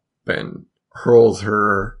up and hurls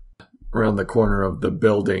her around the corner of the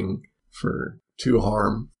building for 2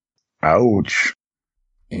 harm. Ouch.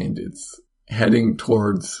 And it's heading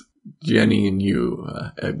towards Jenny and you,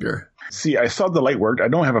 Edgar. See, I saw the light worked. I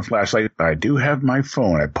don't have a flashlight, but I do have my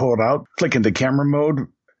phone. I pull it out, click into camera mode,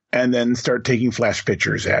 and then start taking flash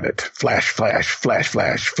pictures at it. Flash, flash, flash,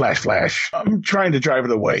 flash, flash, flash. I'm trying to drive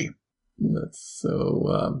it away.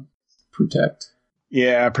 Protect.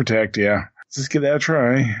 Yeah, protect, yeah. Let's just give that a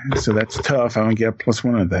try. So that's tough. I don't get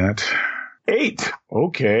 +1 of that. 8.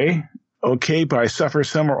 Okay. Okay, but I suffer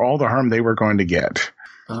some or all the harm they were going to get.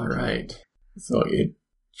 All right. So it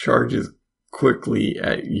charges quickly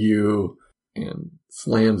at you and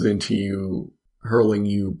slams into you, hurling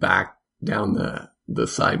you back down the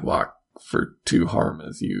sidewalk for 2 harm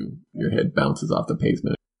as your head bounces off the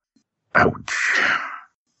pavement. Ouch.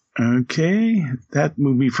 Okay, that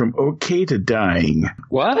moved me from okay to dying.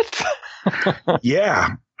 What?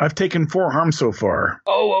 Yeah, I've taken 4 harm so far.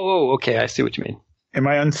 Oh, okay, I see what you mean. Am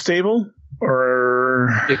I unstable? Or...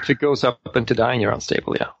 If it goes up into dying, you're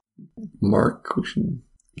unstable, yeah. Mark, we should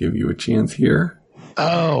give you a chance here.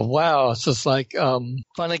 Oh, wow. It's just like,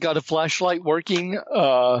 finally got a flashlight working.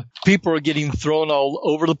 People are getting thrown all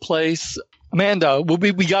over the place. Amanda,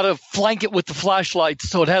 we got to flank it with the flashlight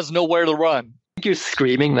so it has nowhere to run. I think you're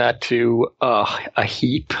screaming that to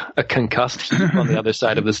a concussed heap on the other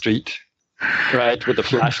side of the street, right? With the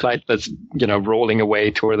flashlight that's, rolling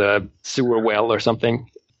away toward the sewer well or something.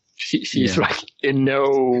 She's like in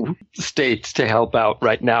no state to help out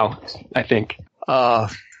right now, I think.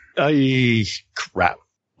 Crap.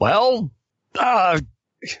 Well, I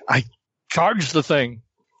charged the thing.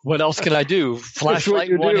 What else can I do?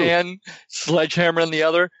 Flashlight in one hand, sledgehammer in the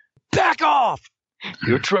other. Back off!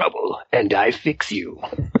 You're trouble, and I fix you.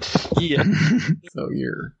 Yeah. So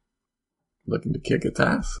you're looking to kick its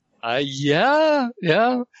ass? Yeah.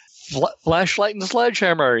 Flashlight and the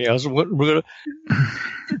sledgehammer. So we're going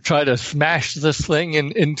to try to smash this thing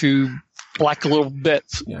into black little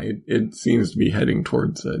bits. Yeah, it seems to be heading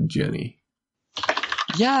towards Jenny.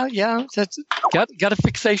 Yeah. That's got a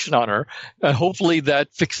fixation on her. Hopefully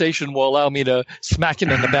that fixation will allow me to smack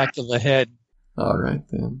him in the back of the head. All right,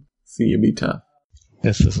 then. See you be tough.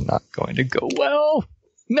 This is not going to go well.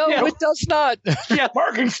 No, it does not. Yeah,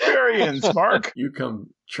 Mark experience, Mark. You come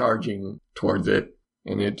charging towards it,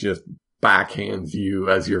 and it just backhands you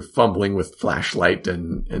as you're fumbling with flashlight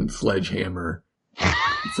and sledgehammer.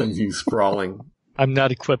 It sends you sprawling. I'm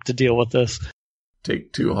not equipped to deal with this.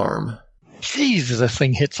 Take 2 harm. Jeez, this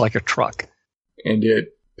thing hits like a truck. And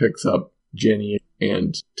it picks up Jenny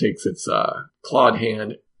and takes its clawed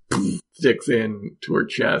hand, sticks in to her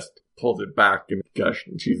chest, pulls it back, and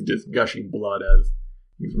she's just gushing blood as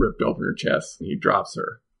he's ripped open her chest, and he drops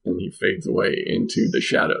her, and he fades away into the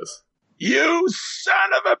shadows. You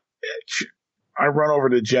son of a bitch! I run over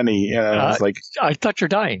to Jenny, and I was like... I thought you're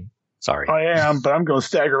dying. Sorry. I am, but I'm going to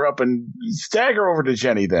stagger up and stagger over to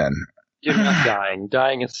Jenny then. You're not dying.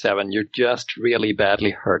 Dying is 7. You're just really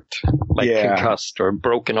badly hurt. Like concussed or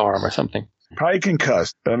broken arm or something. Probably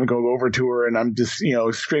concussed. But I'm going to go over to her and I'm just,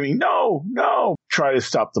 screaming, no, no. Try to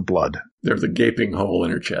stop the blood. There's a gaping hole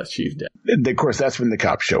in her chest. She's dead. And of course, that's when the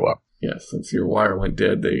cops show up. Yes, since your wire went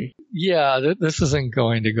dead, Yeah, this isn't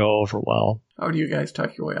going to go over well. How do you guys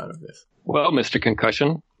talk your way out of this? Well, Mr.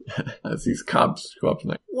 Concussion. As these cops go up and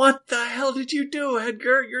like, what the hell did you do,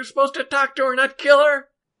 Edgar? You're supposed to talk to her, not kill her.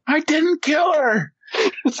 I didn't kill her.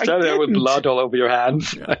 Stand there with blood all over your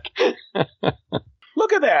hands.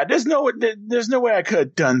 Look at that. There's no way I could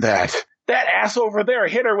have done that. That ass over there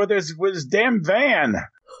hit her with his damn van.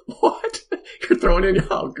 What? You're throwing in?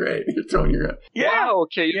 Oh, great. You're throwing your... Yeah. Wow,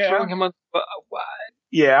 okay, you're throwing him on... What?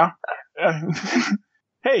 Yeah.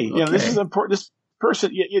 Hey, this is important. This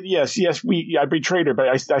person, yes, I betrayed her, but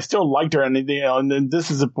I still liked her, and then this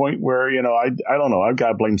is a point where I don't know. I've got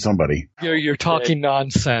to blame somebody. You're talking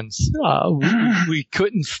nonsense. We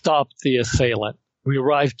couldn't stop the assailant. We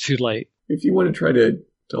arrived too late. If you want to try to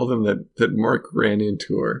tell them that Mark ran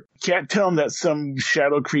into her, can't tell them that some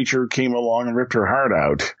shadow creature came along and ripped her heart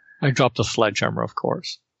out. I dropped a sledgehammer, of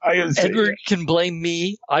course. Edgar can blame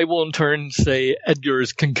me. I will in turn say Edgar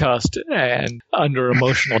is concussed and under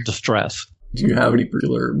emotional distress. Do you have any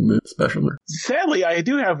particular special move? Sadly, I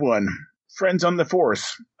do have one. Friends on the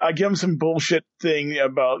Force. I give him some bullshit thing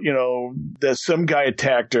about, that some guy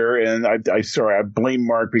attacked her, and I blame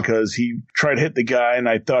Mark because he tried to hit the guy, and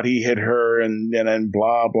I thought he hit her, and then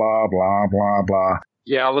blah, blah, blah, blah, blah.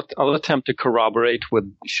 Yeah, I'll attempt to corroborate with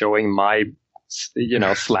showing my,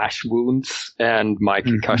 slash wounds and my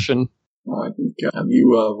concussion. Well, I think have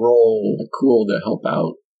you roll a cool to help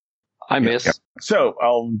out. I miss. Yeah. So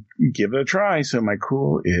I'll give it a try. So my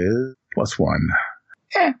cool is +1.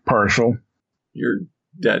 Partial. Your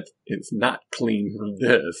debt is not clean from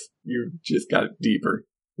this. You just got it deeper.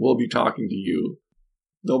 We'll be talking to you.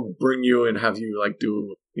 They'll bring you and have you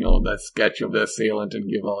do that sketch of the assailant and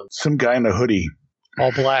give all some guy in a hoodie,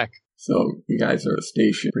 all black. So you guys are at a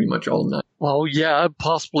station pretty much all night. Oh yeah,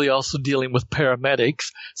 possibly also dealing with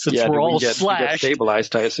paramedics since we're all slashed. We get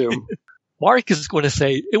stabilized, I assume. Mark is going to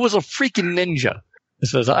say it was a freaking ninja. He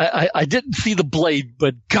says I didn't see the blade,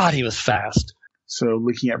 but God, he was fast. So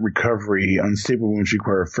looking at recovery, unstable wounds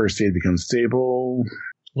require first aid to become stable.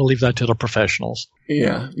 We'll leave that to the professionals.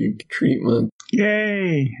 Yeah, you get treatment.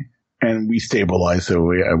 Yay! And we stabilize, so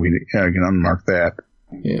we can unmark that.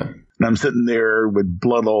 Yeah. And I'm sitting there with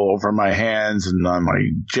blood all over my hands and on my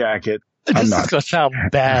jacket. This is going to sound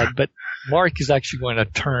bad, but Mark is actually going to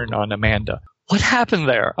turn on Amanda. What happened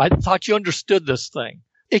there? I thought you understood this thing.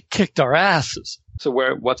 It kicked our asses. So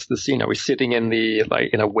what's the scene? Are we sitting in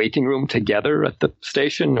in a waiting room together at the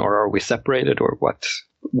station, or are we separated, or what?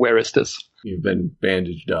 Where is this? You've been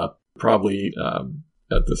bandaged up, probably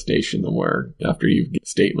at the station where after you get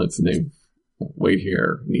statements and they wait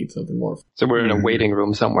here, need something more. So we're in a waiting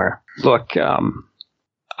room somewhere. Look, I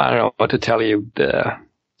don't know what to tell you.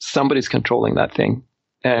 Somebody's controlling that thing,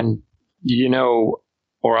 and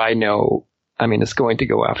or I know. I mean, it's going to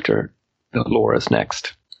go after the Laura's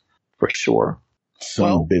next, for sure.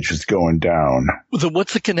 Some bitch is going down. So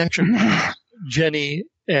what's the connection? Jenny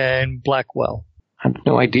and Blackwell. I have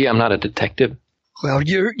no idea. I'm not a detective. Well,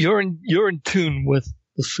 you're in tune with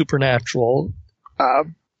the supernatural.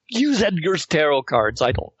 Use Edgar's tarot cards.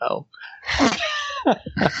 I don't know.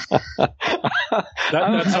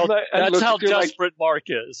 That's how desperate Mark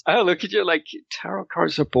is. I look at you like tarot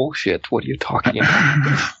cards are bullshit. What are you talking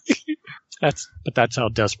about? That's how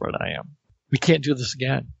desperate I am. We can't do this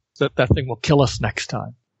again. That thing will kill us next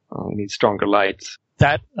time. Oh, we need stronger lights.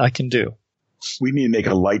 That I can do. We need to make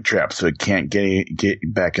a light trap so it can't get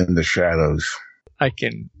back in the shadows. I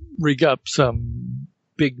can rig up some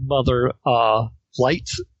big mother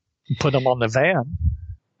lights and put them on the van.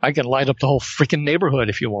 I can light up the whole freaking neighborhood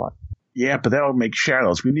if you want. Yeah, but that'll make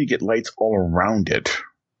shadows. We need to get lights all around it.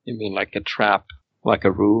 You mean like a trap, like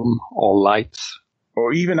a room, all lights?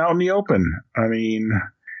 Or even out in the open. I mean,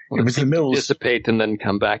 if it's in the middle, dissipate and then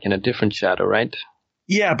come back in a different shadow, right?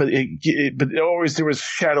 Yeah, but always there was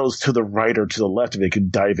shadows to the right or to the left they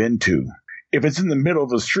could dive into. If it's in the middle of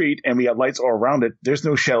the street and we have lights all around it, there's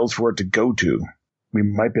no shadows for it to go to. We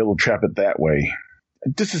might be able to trap it that way.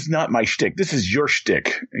 This is not my shtick. This is your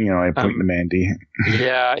shtick. I point to Mandy.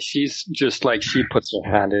 Yeah, she's just like, she puts her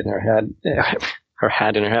hand in her head. Her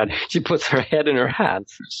hand in her head. She puts her head in her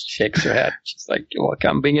hands, shakes her head. She's like, look,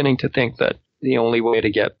 I'm beginning to think that the only way to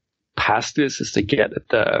get past this is to get at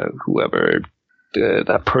whoever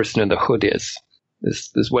that person in the hood is.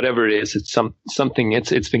 This whatever it is, it's something.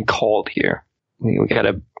 It's been called here. We got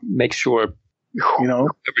to make sure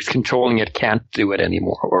whoever's controlling it can't do it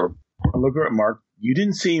anymore. Or look at Mark. You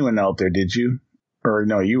didn't see anyone out there, did you? Or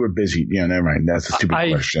no, you were busy. Yeah, never mind. That's a stupid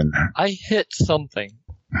question. I hit something,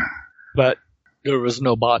 but there was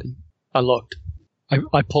no body. I looked.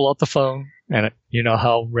 I pull out the phone, and you know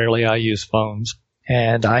how rarely I use phones.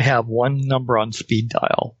 And I have one number on speed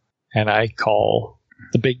dial, and I call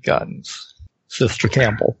the big guns, Sister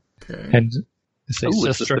Campbell. Okay. And I say,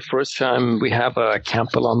 this is the first time we have a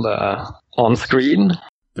Campbell on screen.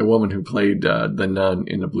 The woman who played the nun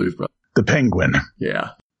in the Blues Brothers. The Penguin.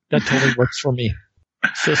 Yeah. That totally works for me.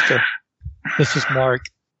 Sister, this is Mark.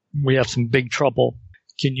 We have some big trouble.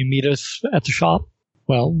 Can you meet us at the shop?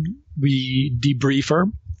 Well, we debrief her,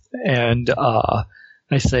 and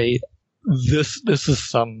I say, this is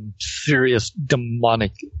some serious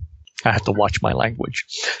demonic, I have to watch my language,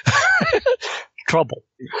 trouble.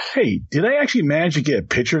 Hey, did I actually manage to get a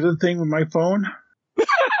picture of the thing with my phone?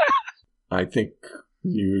 I think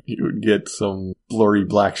you would get some blurry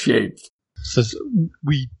black shapes. Says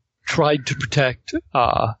we tried to protect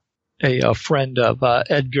a friend of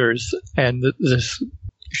Edgar's, and this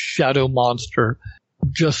shadow monster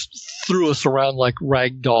just threw us around like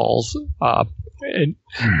rag dolls. And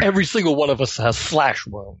every single one of us has flash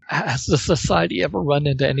wound. Has the society ever run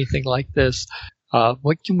into anything like this?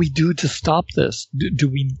 What can we do to stop this? Do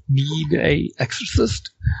we need a exorcist?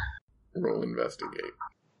 Roll investigate.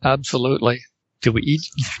 Absolutely. Do we each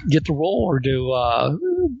get the roll, or do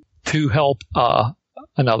to help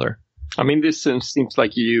another? I mean, this seems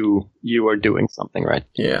like you are doing something, right?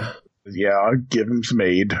 Yeah. Yeah, I'll give him some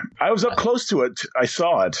aid. I was up close to it. I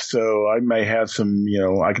saw it, so I may have some,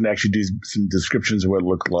 I can actually do some descriptions of what it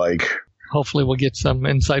looked like. Hopefully we'll get some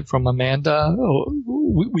insight from Amanda.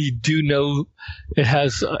 We do know it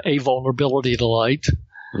has a vulnerability to light.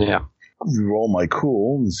 Yeah. Roll my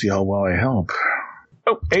cool and see how well I help.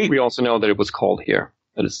 Oh, 8. We also know that it was called here.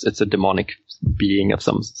 That it's a demonic being of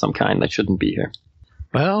some kind that shouldn't be here.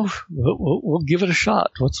 Well, we'll give it a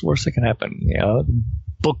shot. What's the worst that can happen? The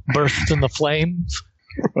book bursts into flames.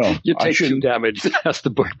 Well, you take 2 damage as the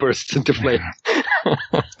book bursts into flames.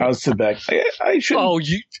 I'll sit back. I should.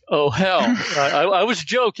 Oh hell! I was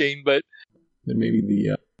joking, but then maybe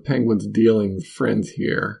the Penguin's dealing with friends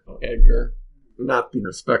here. Edgar, not the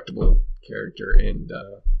respectable character, and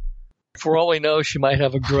for all we know, she might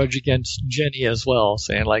have a grudge against Jenny as well,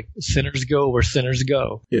 saying like, "Sinners go where sinners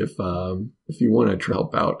go." If you want to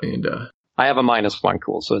help out, and I have a -1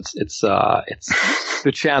 cool, so it's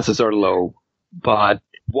the chances are low, but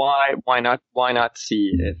why not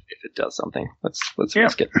see if it does something? Let's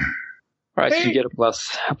risk it. All right, so you get a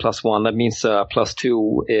 +1. That means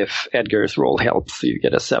 +2 if Edgar's roll helps, so you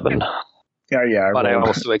get a 7. Yeah. But I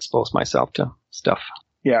also expose myself to stuff.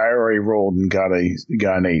 Yeah, I already rolled and got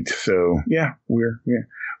an 8. So yeah,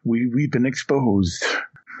 we've been exposed.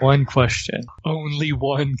 One question, only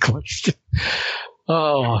one question.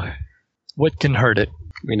 Oh, what can hurt it?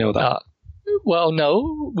 We know that. Well,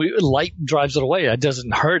 no, light drives it away. It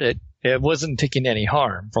doesn't hurt it. It wasn't taking any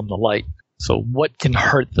harm from the light. So what can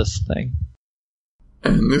hurt this thing?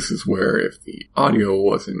 And this is where, if the audio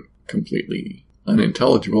wasn't completely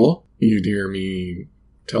unintelligible, you'd hear me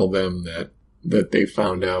tell them that they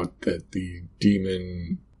found out that the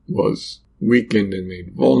demon was weakened and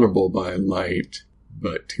made vulnerable by light,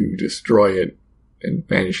 but to destroy it and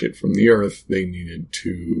banish it from the earth, they needed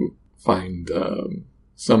to find the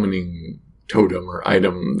summoning totem or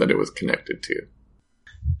item that it was connected to.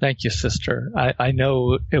 Thank you, sister. I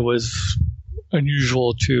know it was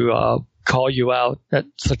unusual to call you out at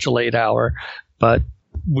such a late hour, but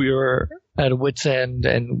we were at a wit's end,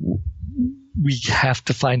 and we have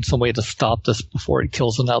to find some way to stop this before it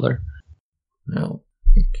kills another. Well,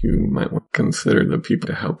 I think you might want to consider the people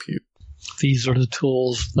to help you. These are the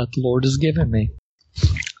tools that the Lord has given me.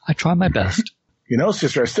 I try my best.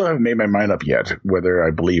 Sister, I still haven't made my mind up yet, whether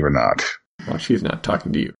I believe or not. Well, she's not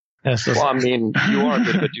talking to you. Well, I mean, you are a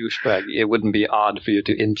bit of a douchebag. It wouldn't be odd for you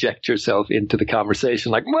to inject yourself into the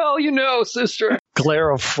conversation like, well, sister.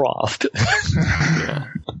 Glare of frost. Yeah.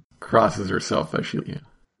 Crosses herself as she... Yeah.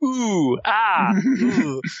 Ooh,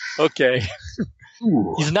 ooh. Okay.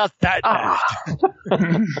 Ooh. He's not that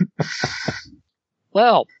bad.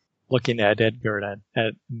 Well, looking at Edgar and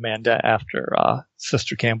at Amanda after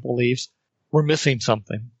Sister Campbell leaves, we're missing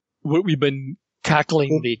something. We've been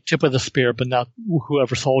tackling the tip of the spear, but not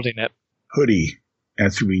whoever's holding it. Hoodie.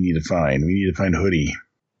 That's who we need to find. We need to find Hoodie.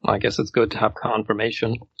 I guess it's good to have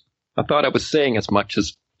confirmation. I thought I was saying as much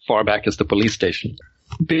as far back as the police station.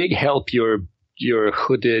 Big help your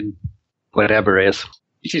hooded whatever is.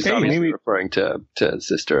 She's Hey, obviously maybe- referring to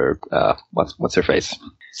Sister, what's her face?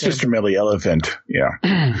 Sister Millie Elephant.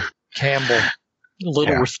 Yeah. Campbell. A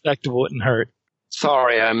little Yeah. respect wouldn't hurt.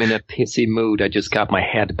 Sorry, I'm in a pissy mood. I just got my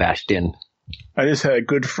head bashed in. I just had a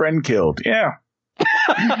good friend killed. Yeah.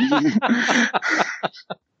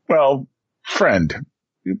 Well, friend.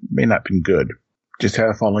 It may not have been good. Just had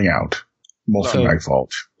a falling out. Mostly So- my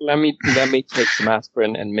fault. Let me take some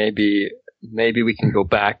aspirin, and maybe we can go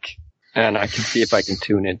back, and I can see if I can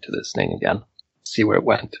tune into this thing again. See where it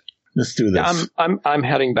went. Let's do this. I'm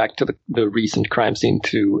heading back to the recent crime scene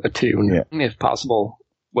to attune, Yeah. if possible.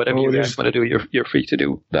 Whatever Oh, you there's- guys want to do, you're free to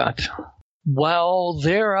do that. While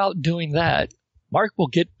they're out doing that, Mark will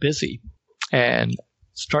get busy and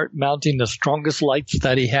start mounting the strongest lights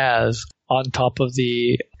that he has on top of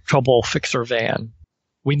the trouble fixer van.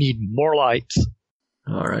 We need more lights.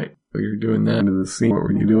 All right. So you're doing that into the scene. What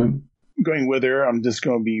were you doing? Going with her, I'm just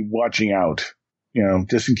going to be watching out.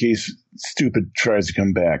 Just in case stupid tries to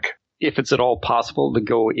come back. If it's at all possible to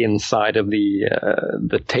go inside of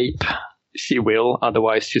the tape, she will.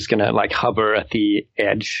 Otherwise, she's gonna hover at the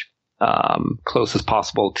edge, close as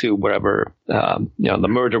possible to wherever the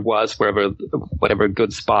murder was, whatever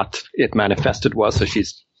good spot it manifested was. So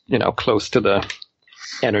she's close to the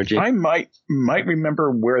energy. I might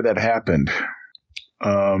remember where that happened.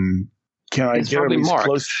 Can I It's get at probably least marked.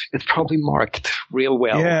 close? It's probably marked real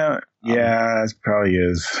well. Yeah, it probably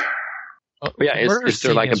is. Yeah, is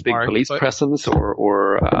there a big police presence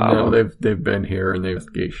or No, they've been here in the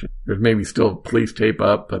investigation. There's maybe still police tape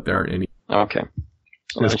up, but there aren't any. Okay.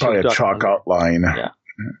 There's probably a chalk outline. Yeah.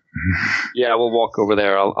 Yeah, we'll walk over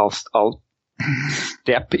there. I'll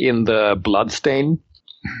step in the blood stain,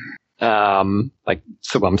 so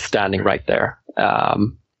I'm standing right there,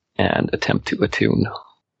 and attempt to attune.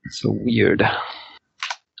 So weird.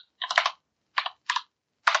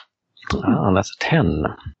 Oh, that's a 10.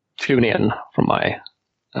 Tune in for my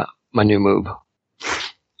new move.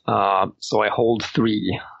 So I hold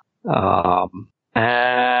 3.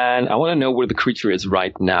 And I want to know where the creature is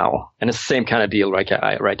right now. And it's the same kind of deal, right?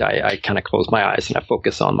 I kind of close my eyes and I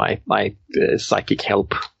focus on my psychic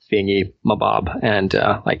help thingy, mabob, and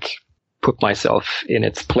put myself in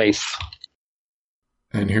its place.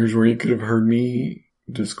 And here's where you could have heard me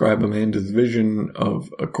describe Amanda's vision of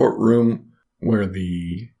a courtroom where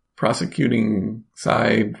the prosecuting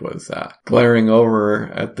side was glaring over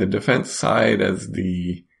at the defense side as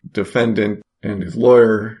the defendant and his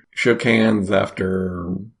lawyer shook hands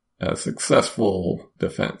after a successful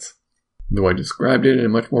defense. Though I described it in a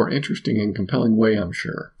much more interesting and compelling way, I'm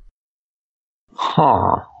sure.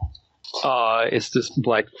 Huh. Is this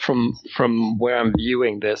from where I'm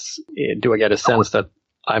viewing this, do I get a sense that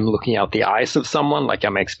I'm looking out the eyes of someone? Like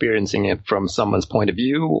I'm experiencing it from someone's point of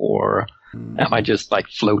view, or am I just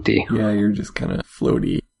floaty? Yeah, you're just kind of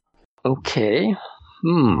floaty. Okay.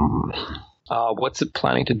 What's it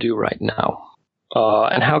planning to do right now?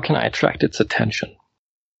 And how can I attract its attention?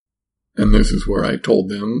 And this is where I told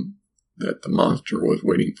them that the monster was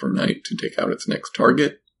waiting for night to take out its next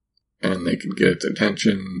target, and they could get its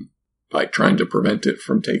attention by trying to prevent it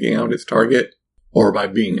from taking out its target, or by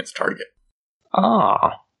being its target.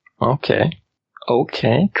 Ah, okay.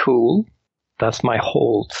 Okay, cool. That's my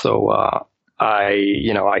hold. So,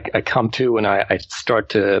 I come to and I start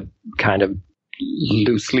to kind of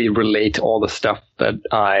loosely relate all the stuff that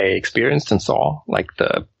I experienced and saw, like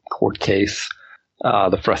the court case,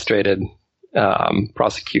 the frustrated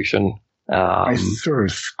prosecution. I sort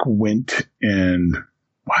of squint and,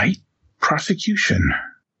 why? Prosecution.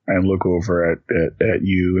 I look over at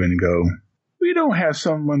you and go, we don't have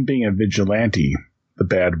someone being a vigilante the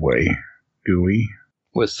bad way, do we?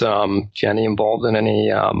 Was Jenny involved in any,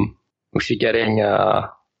 was she getting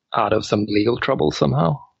out of some legal trouble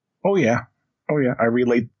somehow? Oh yeah. I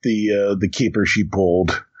relate the keeper she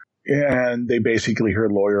pulled. And they basically, her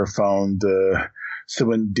lawyer found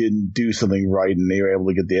someone didn't do something right, and they were able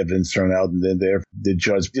to get the evidence thrown out, and then the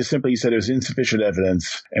judge just simply said it was insufficient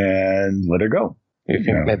evidence and let her go. You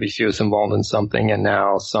think maybe she was involved in something and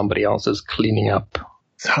now somebody else is cleaning up?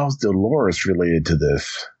 How's Dolores related to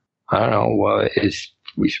this? I don't know.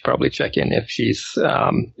 We should probably check in if she's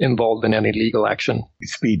involved in any legal action.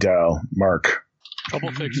 Speed dial, Mark.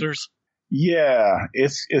 Trouble fixers. Yeah,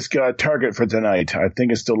 it's got a target for tonight. I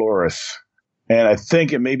think it's Dolores. And I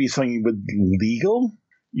think it may be something with legal?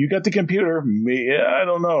 You got the computer? I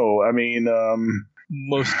don't know. I mean,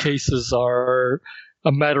 Most cases are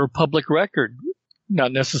a matter of public record.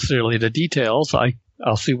 Not necessarily the details.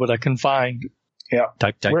 I'll see what I can find. Yeah.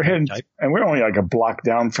 Type. We're heading, and we're only like a block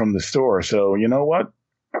down from the store. So you know what?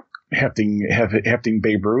 hefting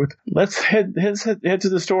Babe Ruth. Let's head to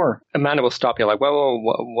the store. Amanda will stop you like, whoa,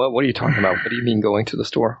 what are you talking about? What do you mean going to the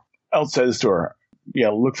store? Outside the store. Yeah,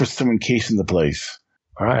 look for someone casing the place.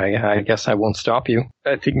 All right, I guess I won't stop you.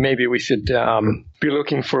 I think maybe we should be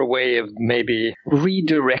looking for a way of maybe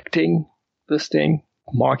redirecting this thing.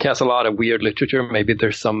 Mark has a lot of weird literature. Maybe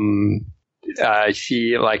there's some...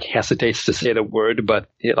 she hesitates to say the word, but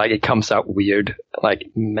it comes out weird,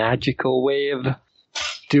 magical way of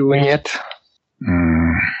doing it.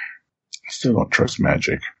 Still don't trust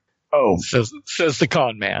magic. Oh, says the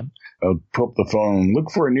con man. I'll pull up the phone.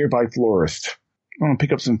 Look for a nearby florist. I'm gonna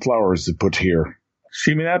pick up some flowers to put here.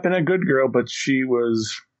 She may not have been a good girl, but she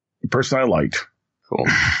was a person I liked. Cool.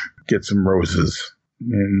 Get some roses.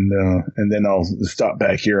 And then I'll stop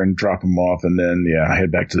back here and drop them off, and then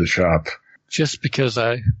head back to the shop. Just because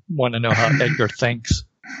I want to know how Edgar thinks.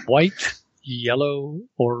 White, yellow,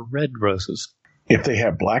 or red roses? If they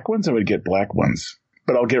have black ones, I would get black ones.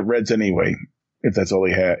 But I'll get reds anyway, if that's all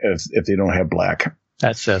they have, if they don't have black.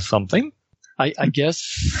 That says something. I guess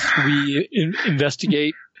we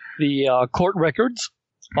investigate the court records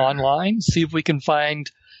online, see if we can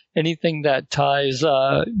find anything that ties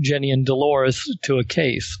Jenny and Dolores to a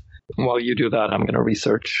case. While you do that, I'm going to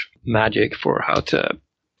research magic for how to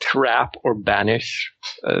trap or banish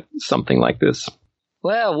something like this.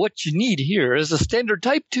 Well, what you need here is a standard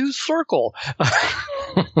Type 2 circle.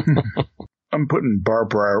 I'm putting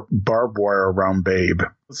barbed wire around Babe.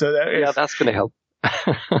 So that's going to help.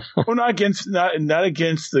 Well, not against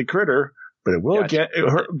the critter, but it will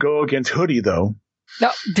go against Hoodie though.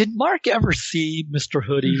 Now, did Mark ever see Mr.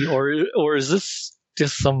 Hoodie, or is this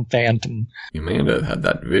just some phantom? Amanda had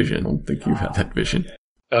that vision. I don't think you've had that vision.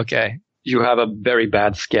 Okay. You have a very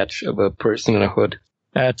bad sketch of a person in a hood.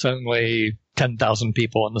 That's only 10,000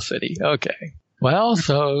 people in the city. Okay. Well,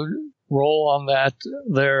 so roll on that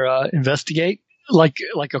there, investigate like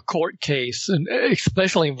a court case, and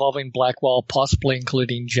especially involving Blackwell, possibly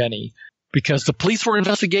including Jenny, because the police were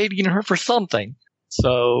investigating her for something.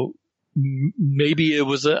 So maybe it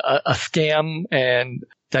was a scam and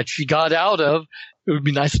that she got out of. It would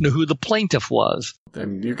be nice to know who the plaintiff was.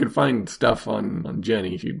 And you can find stuff on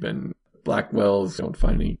Jenny. She'd been Blackwell's. Don't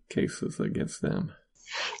find any cases against them.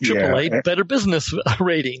 AAA, better business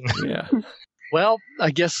rating. Yeah. Well,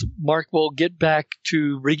 I guess Mark will get back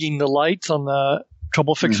to rigging the lights on the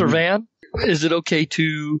Trouble Fixer van. Is it okay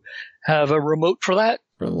to have a remote for that?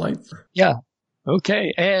 For the lights? Yeah.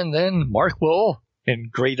 Okay. And then Mark will, in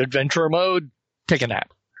great adventurer mode, take a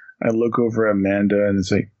nap. I look over at Amanda and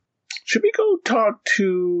say, should we go talk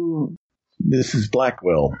to Mrs.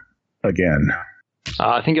 Blackwell again?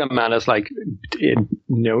 I think Amanda's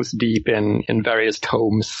nose deep in various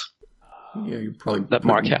tomes. Yeah, you probably that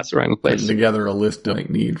Mark has around the place. Putting together a list I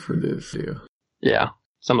need for this. Yeah.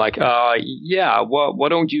 So I'm like, why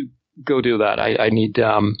don't you go do that? I need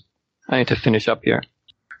to finish up here.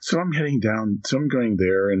 So I'm heading down. So I'm going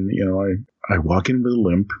there, and I walk in with a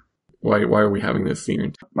limp. Why are we having this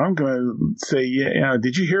scene? I'm going to say,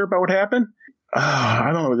 did you hear about what happened?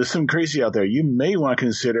 I don't know. There's some crazy out there. You may want to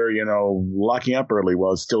consider, locking up early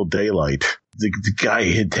while it's still daylight. The guy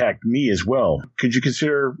had attacked me as well. Could you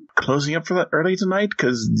consider closing up for that early tonight?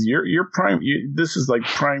 Because you're prime. This is like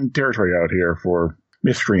prime territory out here for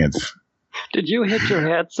miscreants. Did you hit your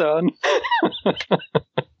head, son?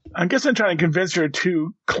 I guess I'm trying to convince her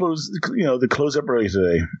to close up early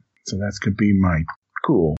today. So that's could be my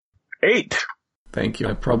cool 8. Thank you.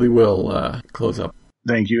 I probably will close up.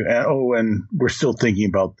 Thank you. And we're still thinking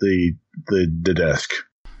about the desk.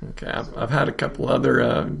 Okay, I've had a couple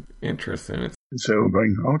other interests in it. So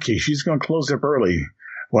going, okay, she's going to close up early.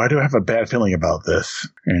 Why do I have a bad feeling about this?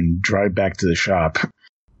 And drive back to the shop.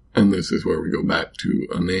 And this is where we go back to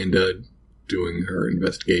Amanda doing her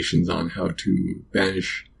investigations on how to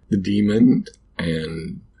banish the demon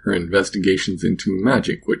and her investigations into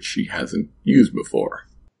magic, which she hasn't used before.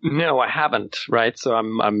 No, I haven't, right? So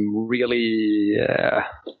I'm really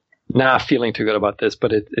not feeling too good about this,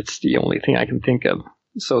 but it's the only thing I can think of.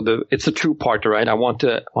 So it's a two-parter, right? I want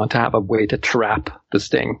to have a way to trap this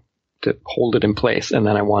thing, to hold it in place, and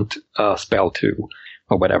then I want a spell to,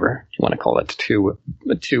 or whatever you want to call it, to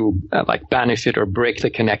banish it or break the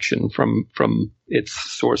connection from its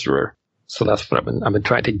sorcerer. So that's what I've been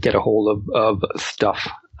trying to get a hold of stuff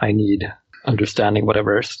I need, understanding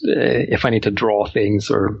whatever, if I need to draw things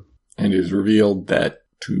or. And it is revealed that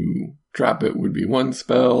to trap it would be one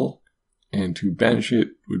spell, and to banish it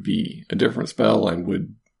would be a different spell and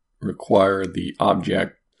would require the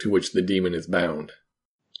object to which the demon is bound.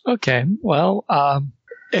 Okay, well,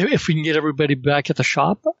 if we can get everybody back at the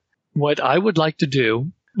shop, what I would like to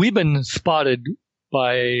do, we've been spotted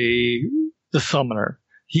by the summoner.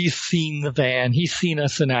 He's seen the van. He's seen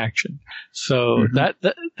us in action. So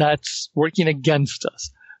that's working against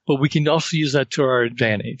us. But we can also use that to our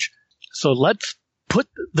advantage. So let's put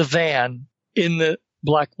the van in the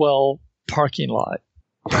Blackwell parking lot.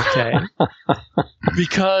 Okay.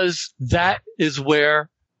 Because that is where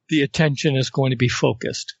the attention is going to be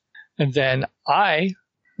focused. And then I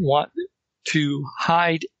want to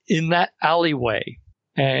hide in that alleyway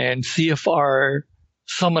and see if our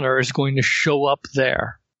summoner is going to show up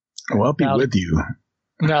there. Well, I'll be with you.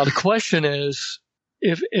 Now, the question is,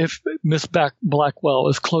 if Miss Blackwell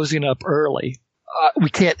is closing up early, we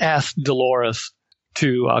can't ask Dolores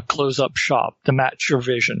to close up shop to match your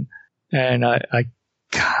vision. And I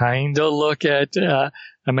kind of look at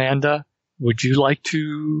Amanda. Would you like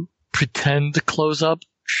to pretend to close up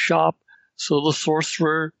shop so the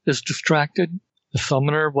sorcerer is distracted? The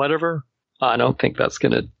summoner, whatever? I don't think that's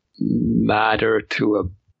going to matter to a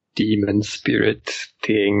demon spirit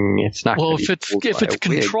thing. It's not. Well, if it's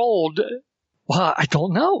controlled, well, I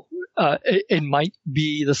don't know. It might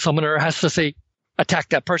be the summoner has to say, attack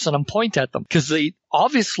that person and point at them, because they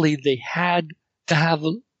had to have,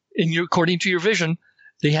 according to your vision,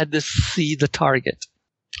 they had to see the target.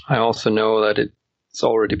 I also know that it's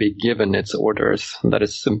already been given its orders, and that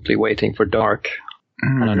it's simply waiting for dark.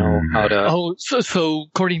 I don't know how to. Oh, so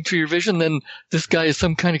according to your vision, then this guy is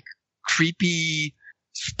some kind of creepy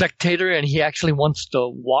spectator, and he actually wants to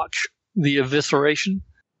watch the evisceration?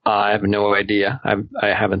 I have no idea. I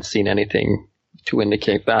haven't seen anything to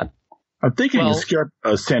indicate that. I'm thinking he's got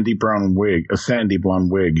a sandy blonde wig.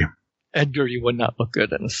 Edgar, you would not look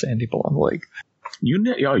good in a sandy blonde wig.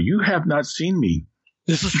 You have not seen me.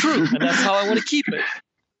 This is true, and that's how I want to keep it.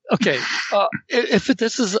 Okay, if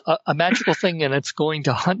this is a magical thing and it's going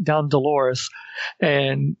to hunt down Dolores,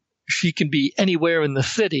 and she can be anywhere in the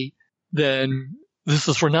city, then this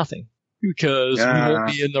is for nothing, because we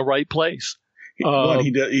won't be in the right place.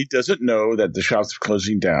 He doesn't know that the shop's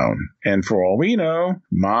closing down. And for all we know,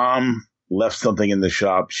 Mom left something in the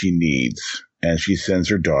shop she needs, and she sends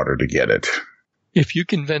her daughter to get it. If you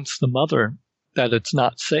convince the mother that it's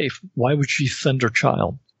not safe, why would she send her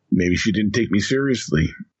child? Maybe she didn't take me seriously.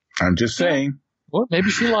 I'm just saying. Or maybe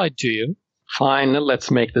she lied to you. Fine,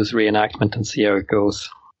 let's make this reenactment and see how it goes.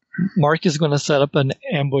 Mark is going to set up an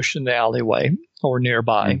ambush in the alleyway or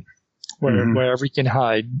nearby, wherever he can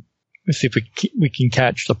hide. Let's see if we can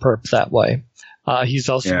catch the perp that way. He's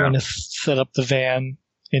also going to set up the van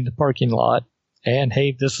in the parking lot. And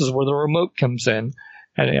hey, this is where the remote comes in.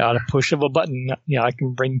 And at a push of a button, I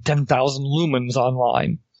can bring 10,000 lumens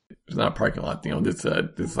online. It's not a parking lot, this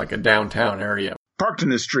is like a downtown area. Parked in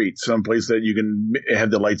the street, someplace that you can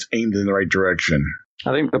have the lights aimed in the right direction.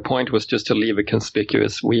 I think the point was just to leave a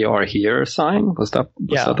conspicuous "We are here" sign. Was that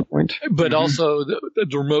the point? But also the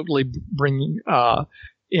remotely bring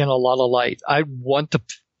in a lot of light. I want to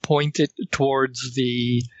point it towards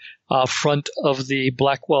the front of the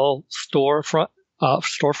Blackwell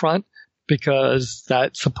storefront, because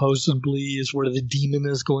that supposedly is where the demon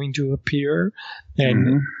is going to appear.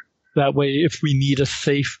 And that way, if we need a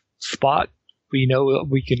safe spot, we know that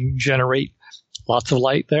we can generate lots of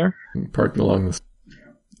light there. Parking along this,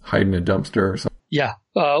 hide in a dumpster or something. Yeah,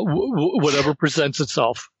 whatever presents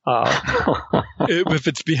itself. If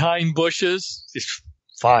it's behind bushes, it's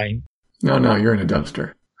fine. No, you're in a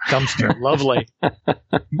dumpster. Dumpster, lovely.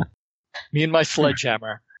 Me and my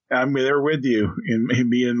sledgehammer. I'm there with you.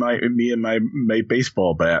 Me and my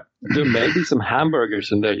baseball bat. There may be some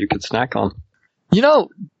hamburgers in there you could snack on.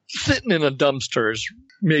 Sitting in a dumpster is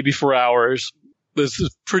maybe for hours. This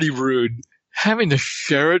is pretty rude. Having to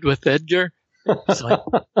share it with Edgar, it's like,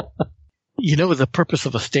 the purpose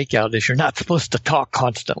of a stakeout is you're not supposed to talk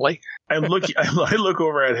constantly. I look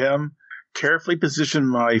over at him, carefully position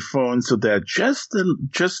my phone so that just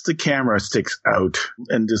the camera sticks out,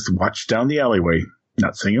 and just watch down the alleyway,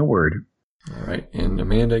 not saying a word. All right, and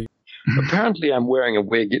Amanda. Apparently, I'm wearing a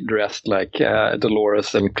wig dressed like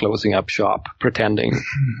Dolores and closing up shop, pretending.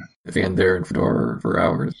 Stand there for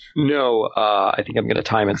hours. No, I think I'm going to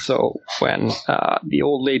time it so when the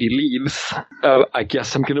old lady leaves, I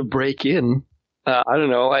guess I'm going to break in. I don't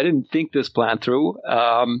know. I didn't think this plan through.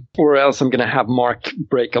 Or else I'm going to have Mark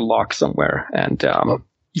break a lock somewhere. And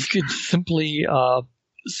you could simply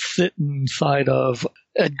sit inside of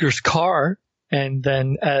Edgar's car. And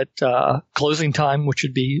then at closing time, which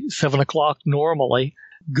would be 7 o'clock normally,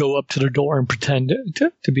 go up to the door and pretend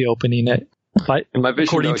to be opening it. But in my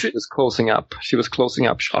vision, she was closing up. She was closing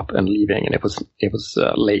up shop and leaving, and it was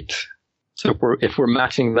late. So if we're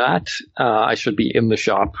matching that, I should be in the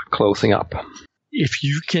shop closing up. If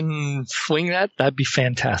you can swing that, that'd be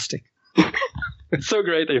fantastic. It's so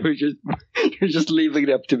great that you're just leaving it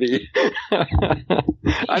up to me.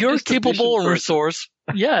 You're capable and resource.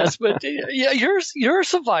 Yes, but yeah, you're a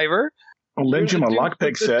survivor. I'll lend you my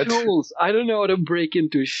lockpick set. Tools. I don't know how to break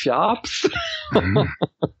into shops.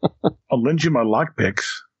 I'll lend you my lockpicks.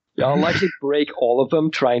 Yeah, I'll likely break all of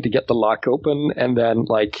them trying to get the lock open and then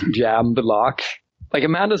jam the lock.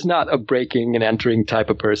 Amanda's not a breaking and entering type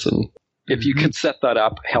of person. If you could set that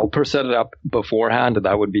up, help her set it up beforehand,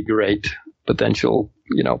 that would be great. But then she'll,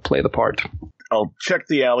 play the part. I'll check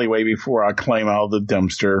the alleyway before I climb out of the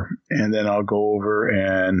dumpster, and then I'll go over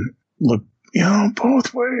and look,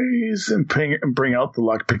 both ways and bring out the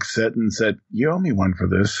lockpick set and said, "You owe me one for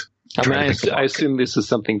this." I assume this is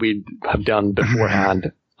something we'd have done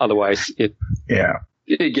beforehand. Otherwise, it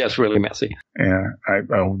gets really messy. Yeah,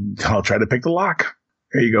 I'll try to pick the lock.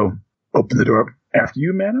 There you go. Open the door after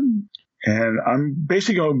you, madam. And I'm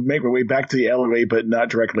basically going to make my way back to the alleyway, but not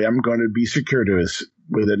directly. I'm going to be circuitous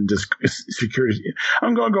with it and just security.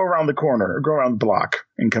 I'm going to go around the corner, or go around the block,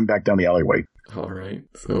 and come back down the alleyway. All right.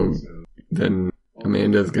 So then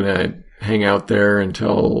Amanda's going to hang out there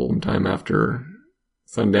until time after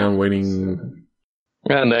sundown, waiting.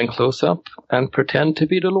 And then close up and pretend to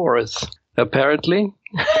be Dolores. Apparently.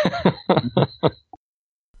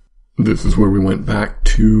 This is where we went back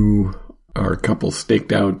to our couple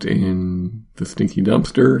staked out in the stinky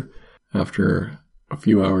dumpster. After a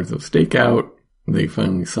few hours of stakeout, they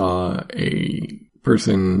finally saw a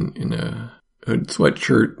person in a hood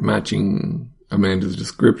sweatshirt matching Amanda's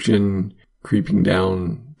description creeping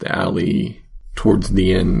down the alley towards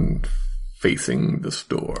the end, facing the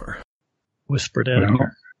store. Whispered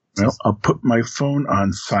Edgar. Well, I'll put my phone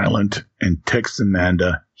on silent and text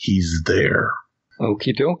Amanda, he's there.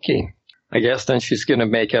 Okie dokie. I guess then she's going to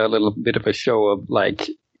make a little bit of a show of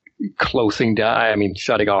closing down,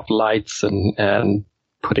 shutting off lights and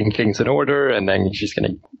putting things in order. And then she's going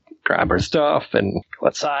to grab her stuff and go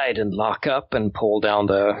outside and lock up and pull down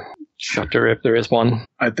the shutter if there is one.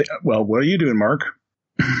 Well, what are you doing, Mark?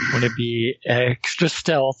 Want to be extra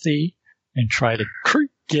stealthy and try to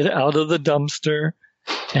get out of the dumpster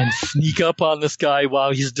and sneak up on this guy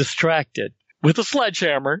while he's distracted. With a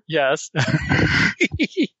sledgehammer, yes.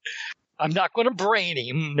 I'm not going to brain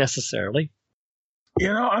him necessarily.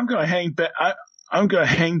 I'm going to hang back. I'm going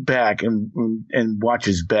to hang back and watch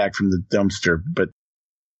his back from the dumpster.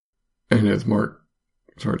 And as Mark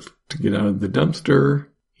starts to get out of the dumpster,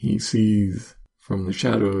 he sees from the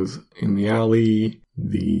shadows in the alley,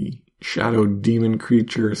 the shadow demon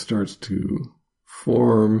creature starts to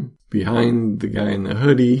form behind the guy in the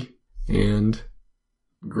hoodie and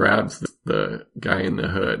grabs the guy in the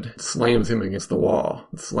hood, slams him against the wall,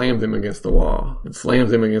 slams him against the wall, and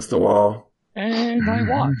slams him against the wall. And I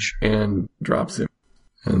watch. And drops him.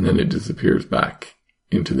 And then it disappears back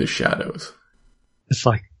into the shadows. It's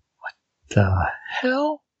like, what the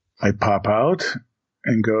hell? I pop out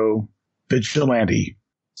and go, vigilante.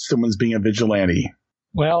 Someone's being a vigilante.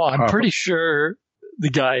 Well, I'm pretty sure the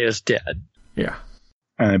guy is dead. Yeah.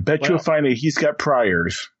 And I bet you'll find that he's got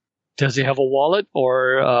priors. Does he have a wallet,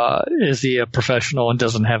 or is he a professional and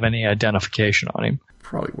doesn't have any identification on him?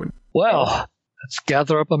 Probably wouldn't. Well, let's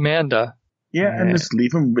gather up Amanda. Yeah, and just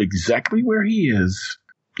leave him exactly where he is.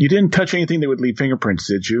 You didn't touch anything that would leave fingerprints,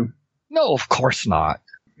 did you? No, of course not.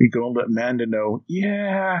 We go and let Amanda know,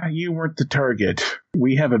 yeah, you weren't the target.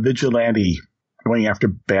 We have a vigilante going after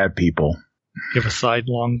bad people. Give a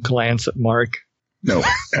sidelong glance at Mark. No,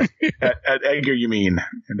 at Edgar, you mean.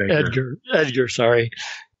 Edgar, sorry.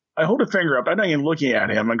 I hold a finger up. I'm not even looking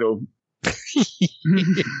at him. I go,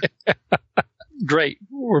 Great.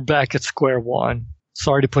 We're back at square one.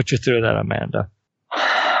 Sorry to put you through that, Amanda.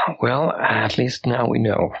 Well, at least now we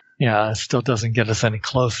know. Yeah, it still doesn't get us any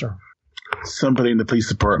closer. Somebody in the police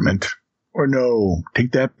department. Or no,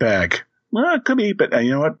 take that back. Well, it could be, but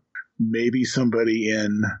you know what? Maybe somebody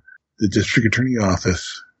in the district attorney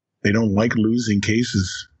office. They don't like losing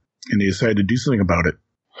cases, and they decide to do something about it.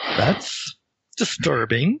 That's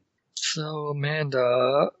disturbing. So,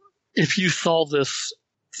 Amanda, if you saw this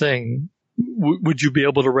thing, would you be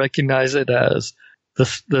able to recognize it as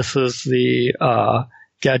this is the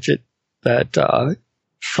gadget that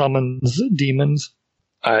summons demons?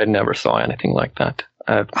 I never saw anything like that.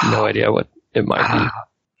 I have no idea what it might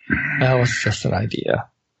be. That was just an idea.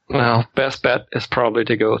 Well, best bet is probably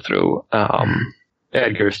to go through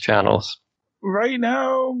Edgar's channels. Right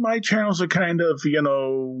now, my channels are kind of,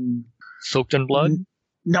 soaked in blood?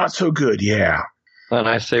 Not so good, yeah. And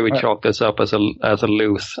I say we chalk this up as a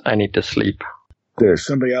loose. I need to sleep. There's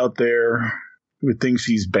somebody out there who thinks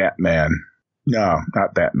he's Batman. No,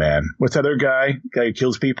 not Batman. What's that other guy? Guy who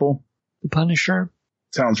kills people? The Punisher?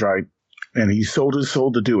 Sounds right. And he sold his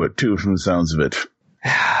soul to do it, too, from the sounds of it.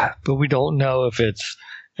 But we don't know if it's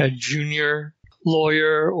a junior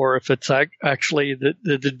lawyer or if it's actually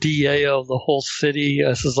the DA of the whole city.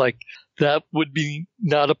 This is like, that would be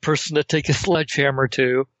not a person to take a sledgehammer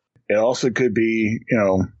to. It also could be,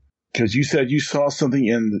 because you said you saw something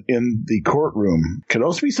in the courtroom. Could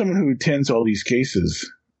also be someone who attends all these cases.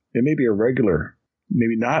 It may be a regular,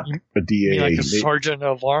 maybe not a DA. Like a sergeant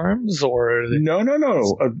of arms or? No.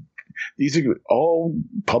 These are all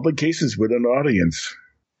public cases with an audience.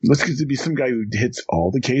 Let's get to be some guy who hits all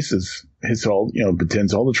the cases, attends all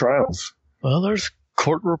the trials. Well, there's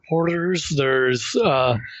court reporters, there's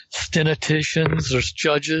stenoticians, there's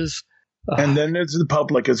judges. And then there's the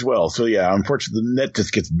public as well. So, yeah, unfortunately, the net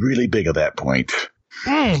just gets really big at that point.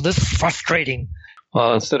 This is frustrating.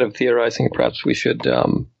 Well, instead of theorizing, perhaps we should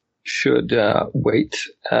wait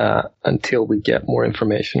until we get more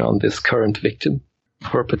information on this current victim,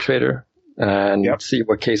 perpetrator, and see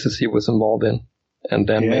what cases he was involved in, and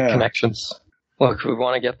then make connections. Well, if we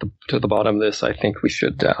want to get to the bottom of this, I think we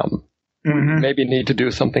should maybe need to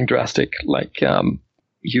do something drastic, like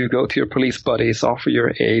you go to your police buddies, offer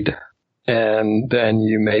your aid, and then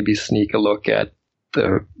you maybe sneak a look at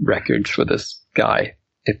the records for this guy,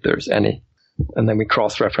 if there's any. And then we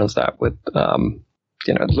cross-reference that with,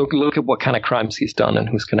 look at what kind of crimes he's done and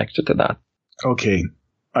who's connected to that. Okay.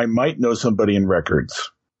 I might know somebody in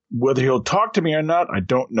records. Whether he'll talk to me or not, I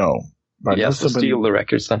don't know. But he has to steal the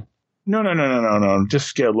records then. No.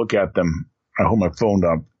 Just get a look at them. I hold my phone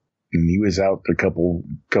up. And he was out a couple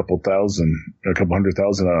 $100,000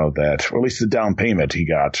 out of that. Or at least the down payment he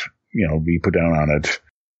got, we put down on it.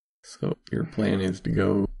 So your plan is to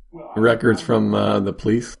go records from the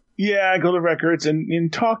police? Yeah, go to records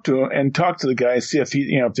and talk to him and talk to the guy, see if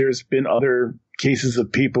he, if there's been other cases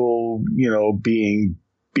of people, being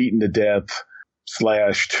beaten to death,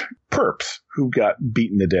 slashed, perps who got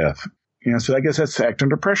beaten to death. So I guess that's act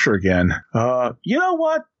under pressure again. You know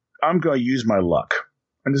what? I'm going to use my luck.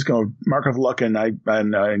 I'm just going to mark off luck and I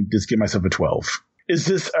just give myself a 12. Is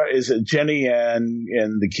it Jenny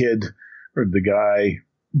and the kid or the guy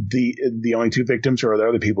the only two victims, or are there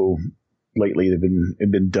other people lately that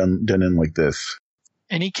have been done in like this?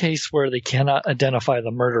 Any case where they cannot identify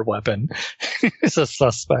the murder weapon is a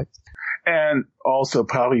suspect. And also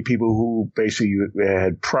probably people who basically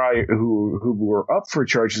had who were up for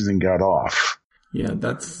charges and got off. Yeah,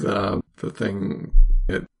 that's the thing.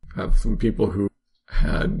 It have some people who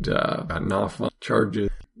had gotten off on charges,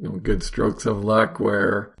 good strokes of luck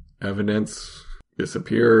where evidence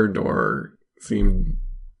disappeared or seemed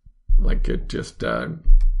like it just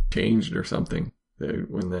changed or something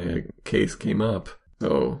when the case came up.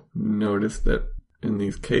 So notice that in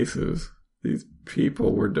these cases, these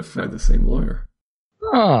people were defended by the same lawyer.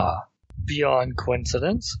 Beyond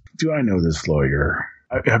coincidence. Do I know this lawyer?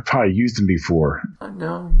 I've probably used him before.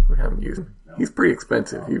 No, we haven't used him. He's pretty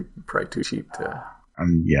expensive. He's probably too cheap to...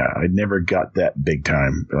 I never got that big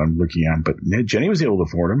time, but I'm looking at him. But Jenny was able to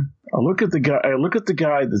afford him. I look at the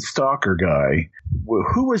guy, the stalker guy.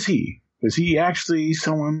 Who was he? Was he actually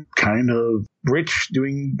someone kind of rich,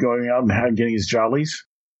 going out and getting his jollies?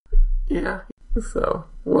 Yeah, so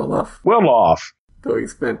well off. Well off. So he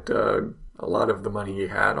spent a lot of the money he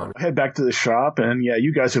had on. Head back to the shop, and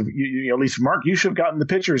you guys have, at least Mark, you should have gotten the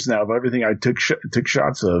pictures now of everything I took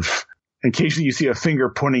shots of. Occasionally you see a finger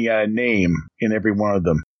pointing at a name in every one of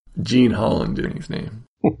them. Gene Holland in his name.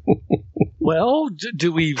 Well,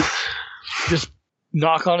 do we just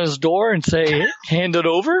knock on his door and say, hand it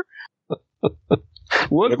over?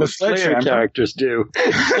 What do Slayer characters do?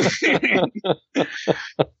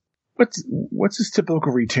 What's his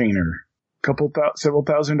typical retainer? Several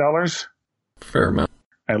 $1,000s? Fair amount.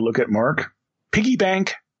 I look at Mark. Piggy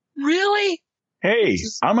bank. Really? Hey,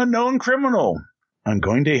 I'm a known criminal. I'm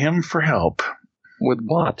going to him for help. With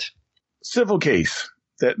what? Civil case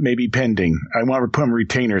that may be pending. I want to put him in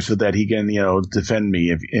retainer so that he can, defend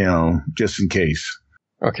me, if just in case.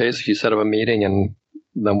 Okay, so you set up a meeting, and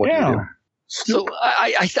then what do you do? So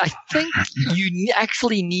I think you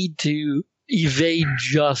actually need to evade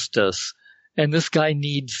justice, and this guy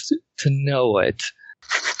needs to know it.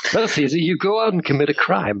 That's easy. You go out and commit a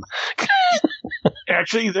crime.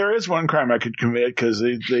 Actually, there is one crime I could commit because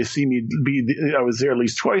they see me I was there at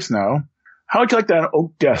least twice now. How would you like that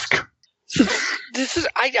oak desk? So this is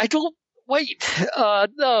I don't wait.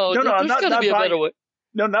 No, there's got to be a better way.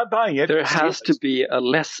 No, not buying it. There has to be a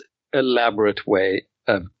less elaborate way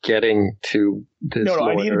of getting to this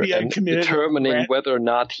lawyer I need to be and determining whether or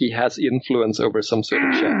not he has influence over some sort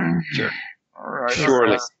of check. All right,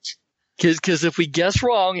 surely. Because if we guess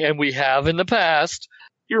wrong, and we have in the past,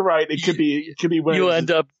 You're right. It could be when you end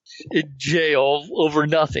up in jail over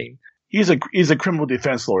nothing. He's a criminal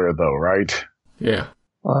defense lawyer, though, right? Yeah.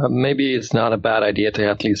 Maybe it's not a bad idea to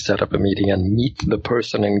at least set up a meeting and meet the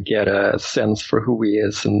person and get a sense for who he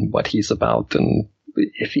is and what he's about, and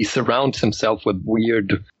if he surrounds himself with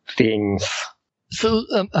weird things. So,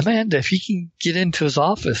 Amanda, if you can get into his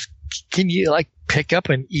office, can you pick up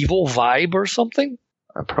an evil vibe or something?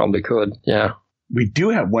 I probably could, yeah. We do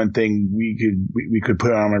have one thing we could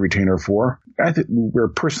put on a retainer for. I think we're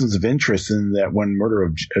persons of interest in that one murder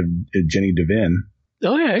of Jenny Devine.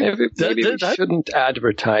 Okay. Maybe we shouldn't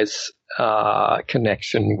advertise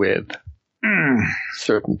connection with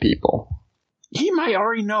certain people. He might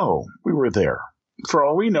already know we were there. For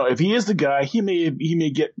all we know, if he is the guy, he may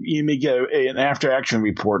get an after action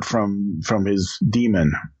report from his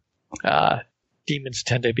demon. Demons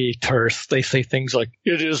tend to be terse. They say things like,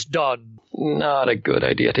 "It is done." Not a good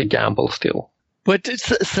idea to gamble still. But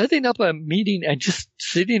it's setting up a meeting and just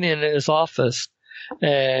sitting in his office,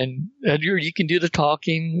 and you can do the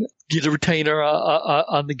talking, get a retainer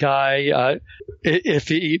on the guy. If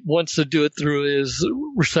he wants to do it through his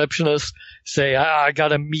receptionist, say, I got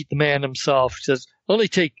to meet the man himself. He says, only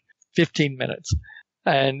take 15 minutes.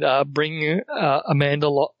 And bring Amanda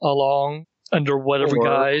along under whatever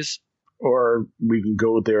guise. Or we can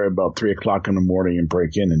go there about 3 o'clock in the morning and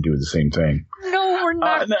break in and do the same thing. No, we're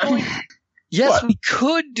not going. Yes, What? we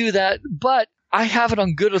could do that, but I have it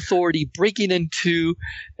on good authority. Breaking into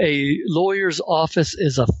a lawyer's office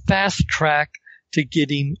is a fast track to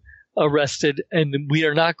getting arrested, and we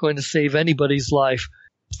are not going to save anybody's life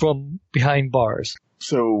from behind bars.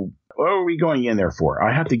 So what are we going in there for?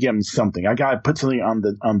 I have to give him something. I got to put something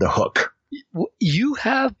on the hook. You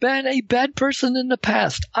have been a bad person in the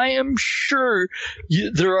past. I am sure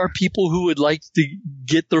there are people who would like to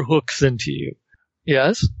get their hooks into you.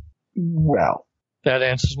 Yes? Well, that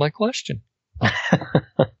answers my question. I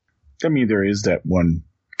mean, there is that one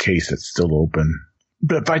case that's still open.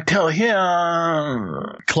 But if I tell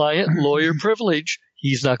him... Client lawyer privilege,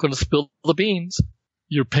 he's not going to spill the beans.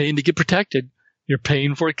 You're paying to get protected. You're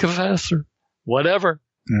paying for a confessor. Whatever.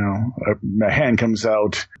 My hand comes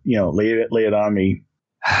out, lay it on me.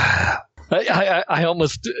 I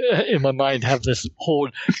almost, in my mind, have this whole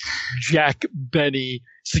Jack Benny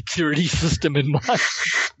security system in mind.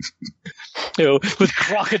 With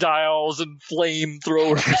crocodiles and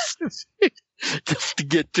flamethrowers just to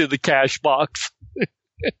get to the cash box.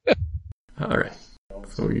 All right.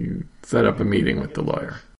 So you set up a meeting with the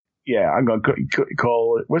lawyer. Yeah, I'm going to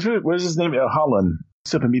call. What's his name? Holland.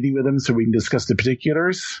 Set up a meeting with him so we can discuss the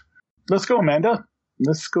particulars. Let's go, Amanda.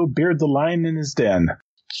 Let's go beard the lion in his den.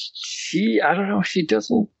 I don't know. She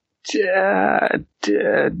doesn't.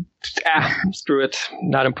 Screw it.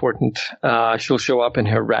 Not important. She'll show up in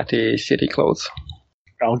her ratty, shitty clothes.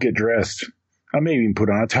 I'll get dressed. I may even put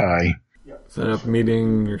on a tie. Set up a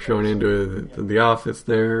meeting. You're showing into the office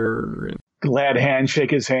there. Glad hand, shake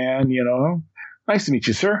his hand, Nice to meet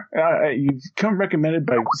you, sir. You've come recommended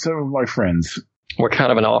by some of my friends. What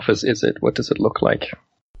kind of an office is it? What does it look like?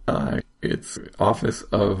 It's office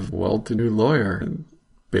of well-to-do lawyer.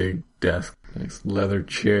 Big desk, nice leather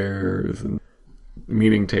chairs, and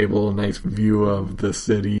meeting table, nice view of the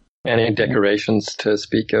city. Any decorations to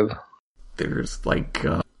speak of? There's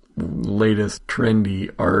latest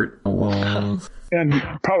trendy art on the walls. And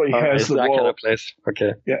probably has the that wall. kind of place.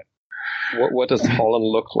 Okay. Yeah. What does Holland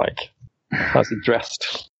look like? How's he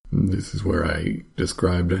dressed? This is where I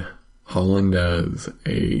described Holland as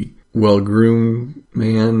a well-groomed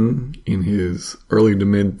man in his early to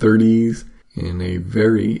mid-30s in a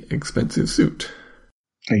very expensive suit.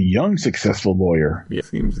 A young, successful lawyer. Yeah,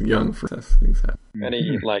 seems young for success.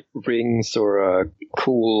 Any rings or a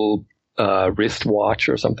cool wristwatch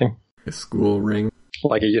or something? A school ring.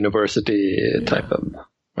 Like a university type of...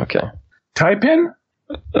 Okay. Tie pin?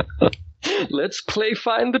 Let's play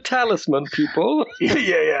Find the Talisman, people.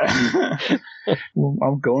 Yeah. Well,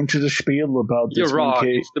 I'll go into the spiel about this. You're wrong.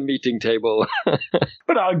 It's the meeting table.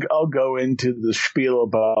 But I'll go into the spiel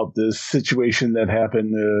about this situation that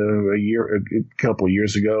happened a couple of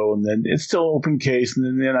years ago, and then it's still an open case,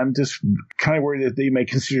 and then I'm just kind of worried that they may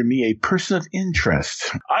consider me a person of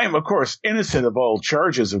interest. I am, of course, innocent of all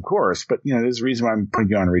charges, of course, but there's a reason why I'm putting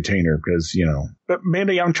you on a retainer because But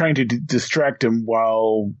maybe I'm trying to distract him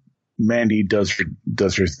while Mandy does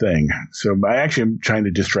her thing. So I actually am trying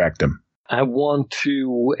to distract him. I want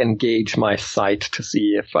to engage my sight to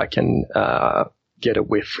see if I can get a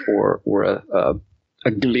whiff or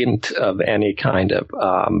a glint of any kind of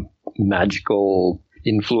magical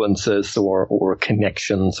influences or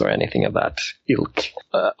connections or anything of that ilk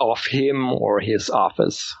off him or his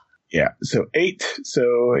office. Yeah, so 8.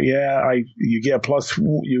 So yeah, you get a plus.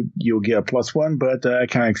 You'll get a +1, but I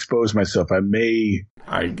kind of expose myself.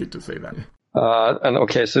 I get to say that. And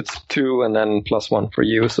okay, so it's 2 and then +1 for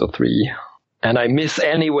you, so 3. And I miss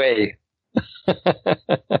anyway.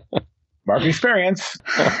 Mark experience.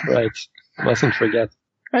 Right. Mustn't forget.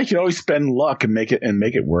 I can always spend luck and make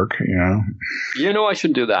it work. You know I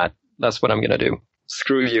should do that. That's what I'm gonna do.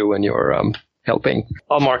 Screw you and your helping.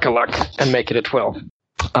 I'll mark a luck and make it a 12.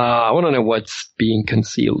 I want to know what's being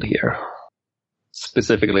concealed here.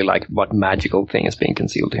 Specifically, like what magical thing is being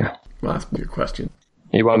concealed here. Well, ask me a question.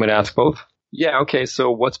 You want me to ask both? Yeah, okay,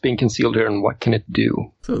 so what's being concealed here and what can it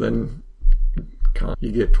do? So then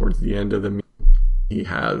you get towards the end of the meeting. He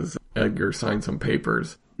has Edgar sign some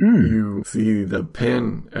papers. You see the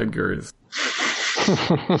pen Edgar is.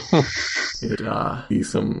 See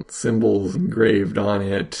some symbols engraved on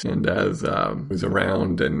it, and as moves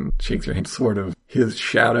around and shakes your hand, sort of his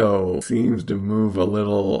shadow seems to move a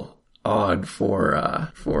little odd for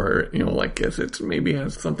like as it maybe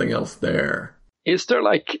has something else there. Is there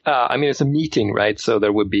it's a meeting, right? So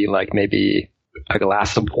there would be like maybe a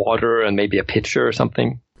glass of water and maybe a pitcher or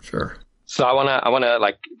something. Sure. So I wanna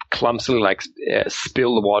like clumsily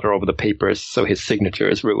spill the water over the papers so his signature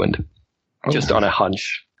is ruined, just on a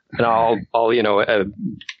hunch. And I'll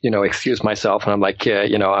excuse myself, and I'm like,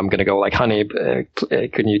 I'm gonna go like, honey,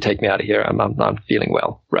 couldn't you take me out of here? I'm not feeling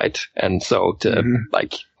well, right? And so to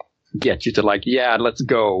get you to let's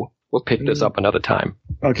go. We'll pick this up another time.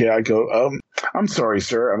 Okay, I go. I'm sorry,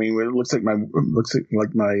 sir. I mean, it looks like my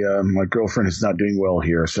girlfriend is not doing well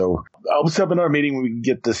here. So I'll set up another meeting when we can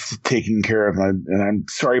get this taken care of. And I'm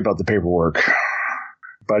sorry about the paperwork,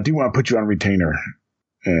 but I do want to put you on retainer.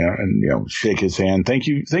 And shake his hand. Thank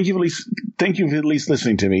you for at least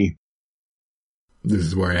listening to me. This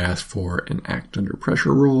is where I ask for an act under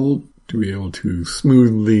pressure roll to be able to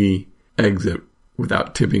smoothly exit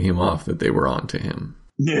without tipping him off that they were on to him.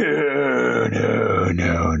 No.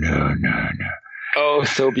 Oh,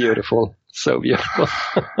 so beautiful. So beautiful.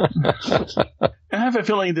 I have a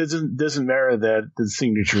feeling it doesn't matter that the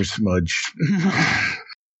signature is smudged.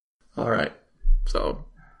 All right. So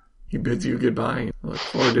he bids you goodbye. I look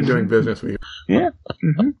forward to doing business with you. Yeah.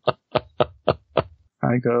 Mm-hmm.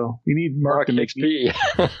 I go, we need Mark XP.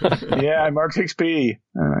 Yeah, Mark XP.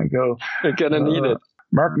 And I go, you're going to need it.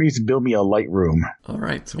 Mark needs to build me a light room. All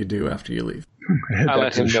right, so you do after you leave. I'll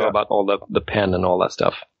let him know about all the pen and all that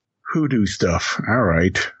stuff. Hoodoo stuff. All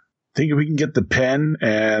right. Think we can get the pen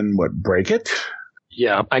and break it?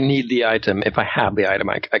 Yeah, I need the item. If I have the item,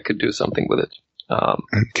 I could do something with it.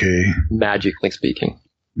 Okay. Magically speaking.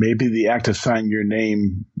 Maybe the act of signing your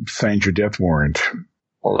name signs your death warrant.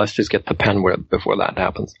 Well, let's just get the pen before that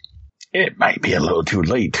happens. It might be a little too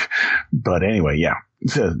late. But anyway, yeah.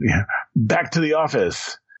 So, back to the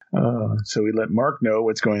office. So we let Mark know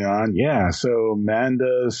what's going on. Yeah, so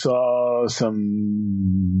Amanda saw some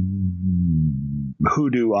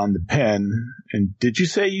hoodoo on the pen. And did you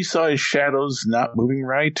say you saw his shadows not moving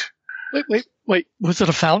right? Wait. Was it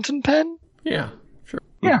a fountain pen? Yeah, sure.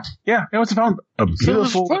 Yeah. It was a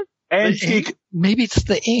beautiful antique. Maybe it's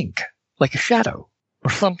the ink, like a shadow or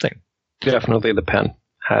something. Definitely the pen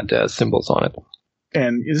had symbols on it.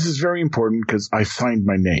 And this is very important because I signed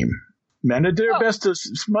my name. Amanda did her best to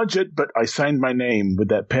smudge it, but I signed my name with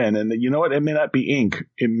that pen. And you know what? It may not be ink.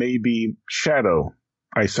 It may be shadow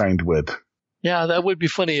I signed with. Yeah, that would be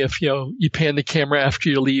funny if, you pan the camera after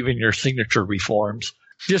you leave and your signature reforms.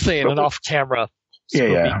 Just saying, an off-camera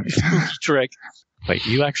spooky trick. Wait,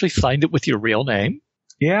 you actually signed it with your real name?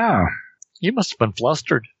 Yeah. You must have been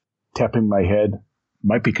flustered. Tapping my head.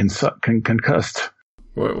 Might be concussed.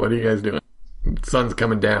 What are you guys doing? The sun's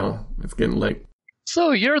coming down. It's getting late.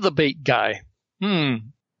 So you're the bait guy.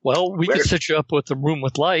 Well, we can set you up with a room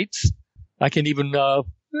with lights. I can even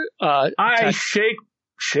I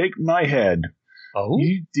shake my head. Oh?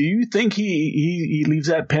 Do you think he leaves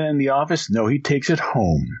that pen in the office? No, he takes it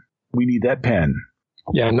home. We need that pen.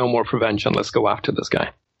 Yeah, no more prevention. Let's go after this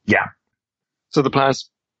guy. Yeah. So the plan is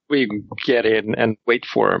we get in and wait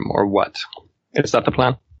for him, or what? Is that the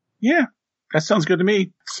plan? Yeah, that sounds good to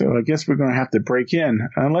me. So I guess we're going to have to break in,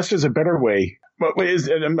 unless there's a better way. But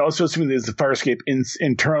I'm also assuming there's the fire escape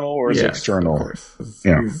internal or is it external? Of course.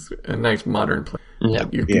 It's a nice modern place.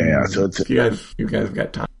 Yeah. So it's, if you guys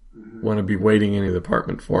got time, want to be waiting in his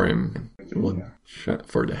apartment for him, we'll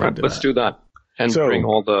for to head to let's do that. And bring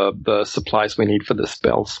all the supplies we need for the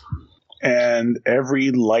spells. And every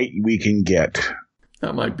light we can get.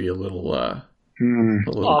 That might be a little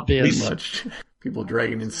obvious. Too much. People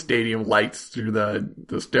dragging in stadium lights through the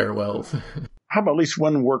stairwells. How about at least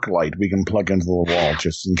one work light we can plug into the wall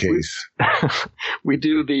just in case? We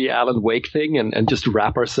do the Alan Wake thing and just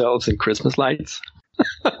wrap ourselves in Christmas lights.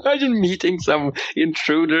 Imagine meeting some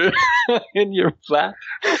intruder in your flat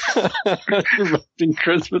wrapped in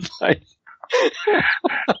Christmas lights.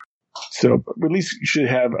 So at least you should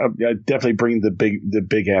have definitely bring the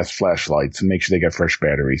big ass flashlights and make sure they got fresh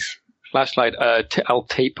batteries. Flashlight. I'll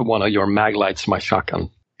tape one of your mag lights to my shotgun.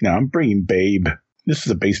 No, I'm bringing Babe. This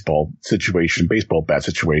is a baseball bat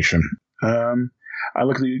situation. I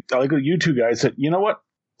look at you two guys. Said, you know what?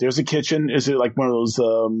 There's a kitchen. Is it like one of those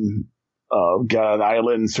got an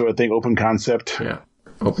island sort of thing, open concept? Yeah,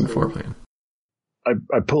 open floor plan.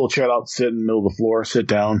 I pull a chair out, sit in the middle of the floor, sit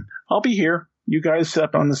down. I'll be here. You guys sit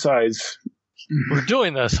up on the sides. We're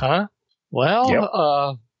doing this, huh? Well,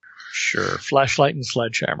 Yep. Sure. Flashlight and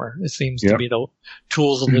sledgehammer. It seems to be the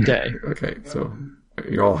tools of the day. Okay, so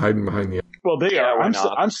you're all hiding behind the... Well, they Yeah, are. why I'm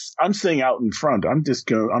not? I'm staying out in front. I'm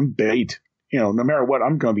bait. No matter what,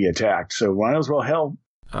 I'm going to be attacked. So might as well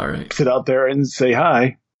All right. sit out there and say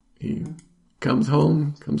hi. He comes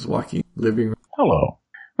home, comes walking, living room. Hello.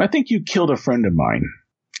 I think you killed a friend of mine.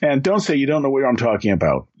 And don't say you don't know what I'm talking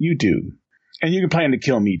about. You do. And you can plan to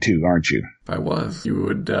kill me too, aren't you? If I was, you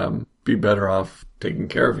would be better off taking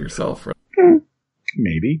care of yourself.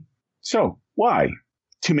 Maybe. So, why?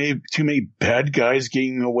 Too many bad guys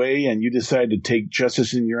getting away and you decide to take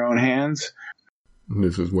justice in your own hands? And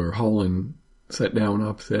this is where Holland sat down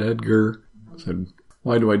opposite Edgar, said,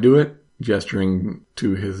 "Why do I do it?" Gesturing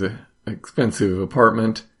to his expensive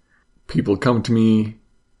apartment. "People come to me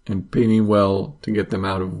and pay me well to get them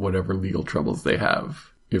out of whatever legal troubles they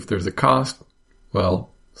have. If there's a cost,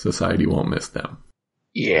 well, society won't miss them."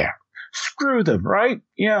 Yeah. Screw them, right?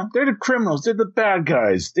 Yeah, they're the criminals. They're the bad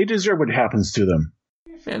guys. They deserve what happens to them.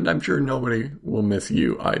 And I'm sure nobody will miss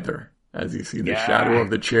you either, as you see the Yeah. shadow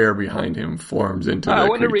of the chair behind him forms into the I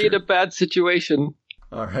want to creature. read a bad situation.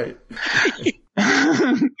 All right.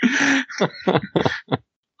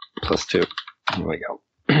 +2. Here we go.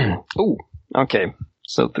 Oh, okay.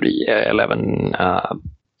 So 3, 11,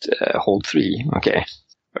 hold 3. Okay.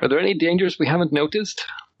 Are there any dangers we haven't noticed?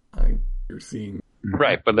 You're seeing...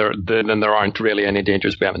 Right, but then there aren't really any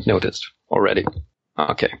dangers we haven't noticed already.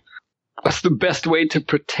 Okay. What's the best way to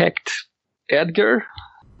protect Edgar?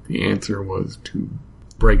 The answer was to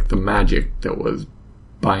break the magic that was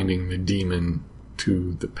binding the demon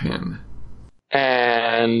to the pen.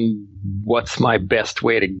 And what's my best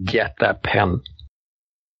way to get that pen?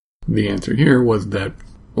 The answer here was that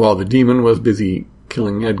while the demon was busy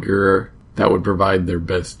killing Edgar, that would provide their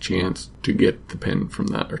best chance to get the pen from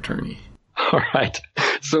that attorney. All right.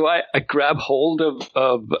 So I grab hold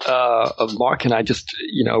of Mark and I just,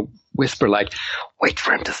 whisper like, "Wait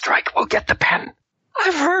for him to strike. We'll get the pen."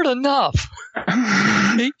 I've heard enough.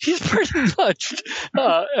 He's pretty much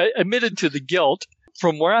admitted to the guilt.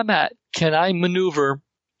 From where I'm at, can I maneuver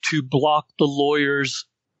to block the lawyer's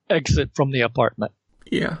exit from the apartment?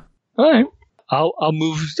 Yeah. All right. I'll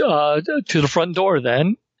move to the front door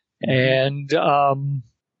then, and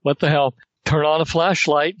what the hell? Turn on a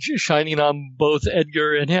flashlight, shining on both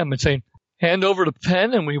Edgar and him, and saying, "Hand over the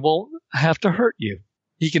pen, and we won't have to hurt you."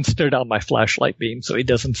 He can stare down my flashlight beam, so he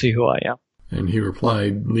doesn't see who I am. And he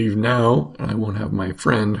replied, "Leave now, and I won't have my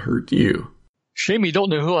friend hurt you." Shame you don't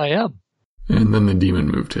know who I am. And then the demon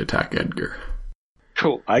moved to attack Edgar.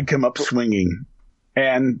 Cool. I come up swinging,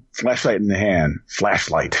 and flashlight in the hand.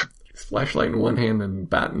 Flashlight. Flashlight in one hand and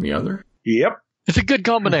bat in the other? Yep. It's a good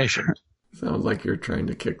combination. Sounds like you're trying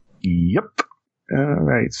to kick. Yep. All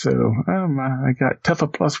right, so I got tough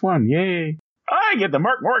of +1. Yay. I get to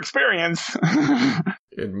mark more experience.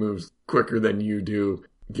 It moves quicker than you do,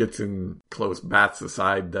 gets in close, bats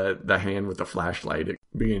aside the hand with the flashlight, it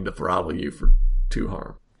beginning to throttle you for 2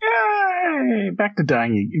 harm. Yay! Back to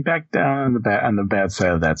dying. Back down on the bad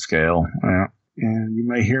side of that scale. And you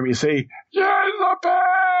may hear me say, "Yes, a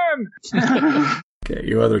pen!" Okay,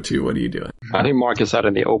 you other two, what are you doing? I think Mark is out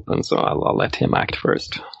in the open, so I'll let him act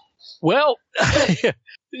first. Well,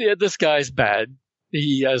 yeah, this guy's bad.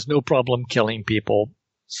 He has no problem killing people.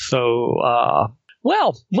 So,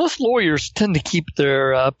 most lawyers tend to keep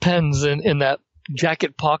their pens in that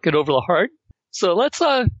jacket pocket over the heart. So let's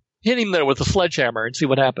hit him there with a sledgehammer and see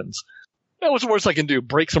what happens. What's the worst I can do?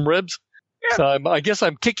 Break some ribs? Yeah. So I guess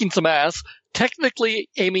I'm kicking some ass, technically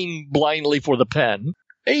aiming blindly for the pen.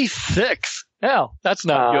 A6. Now, that's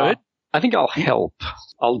not good. I think I'll help.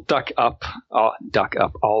 I'll duck up.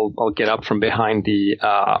 I'll get up from behind the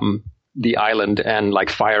island and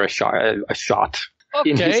fire a shot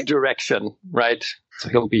in his direction, right? So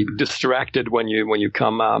he'll be distracted when you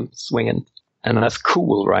come swinging, and that's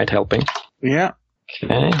cool, right? Helping. Yeah.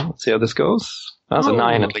 Okay, let's see how this goes. That's a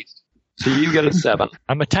 9 at least. So you get a 7.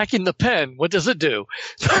 I'm attacking the pen. What does it do?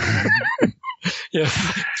 Yeah.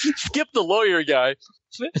 Skip the lawyer guy.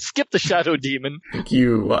 Skip the shadow demon.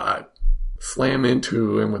 You slam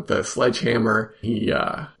into him with the sledgehammer. He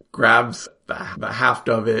grabs the haft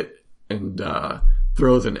of it and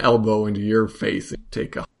throws an elbow into your face and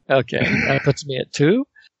take a... Okay, that puts me at 2.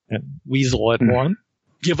 And Weasel at 1.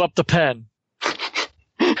 Give up the pen.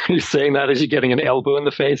 You're saying that as you're getting an elbow in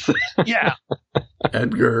the face? Yeah.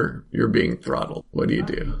 Edgar, you're being throttled. What do you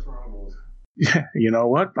do? Yeah, you know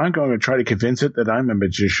what? I'm going to try to convince it that I'm a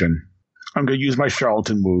magician. I'm going to use my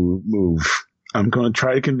charlatan move. I'm going to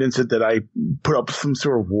try to convince it that I put up some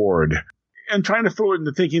sort of ward. And trying to fool it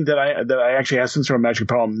into thinking that I actually have some sort of magic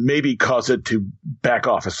power, maybe cause it to back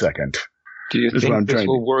off a second. Do you think this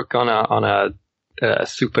will work on a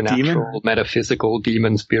supernatural, metaphysical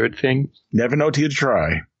demon spirit thing? Never know till you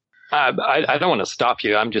try. I don't want to stop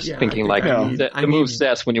you. I'm just thinking the move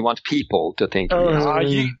says when you want people to think.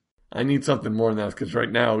 I need something more than that because right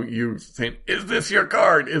now you saying, "Is this your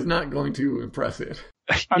card?" is not going to impress it.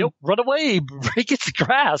 Run away, break its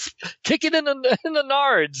grasp, kick it in the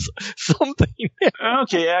nards, something.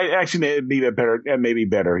 Okay, actually, it may be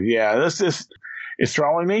better. Yeah, this is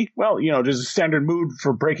thralling me. Well, there's a standard move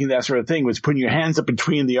for breaking that sort of thing, was putting your hands up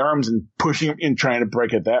between the arms and pushing them in, trying to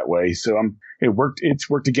break it that way. So it worked. It's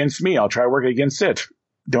worked against me. I'll try to work against it.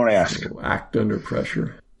 Don't ask. So act under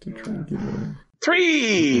pressure to try to get away.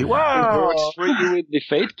 3! Wow! For you in the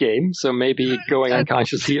Fate game, so maybe going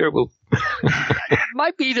unconscious here will...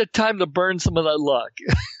 Might be the time to burn some of that luck.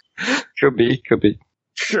 Could be.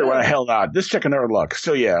 Sure, why the hell not? Just check another luck.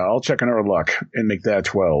 So yeah, I'll check another luck and make that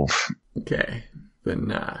 12. Okay.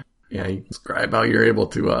 Then, you describe how you're able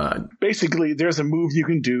to... Basically, there's a move you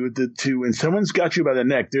can do when someone's got you by the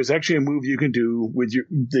neck, there's actually a move you can do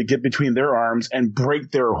to get between their arms and break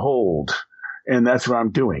their hold. And that's what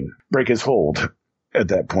I'm doing. Break his hold at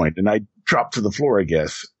that point. And I drop to the floor, I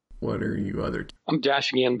guess. What are you other... I'm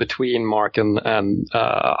dashing in between Mark and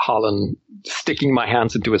Holland, sticking my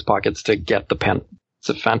hands into his pockets to get the pen. It's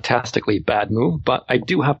a fantastically bad move, but I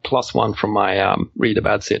do have +1 from my read a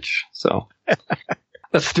bad sitch. So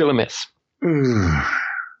that's still a miss. 1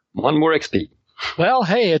 more XP. Well,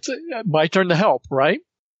 hey, it's my turn to help, right?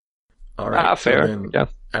 All right. Fair. So then,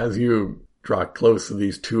 as you draw close to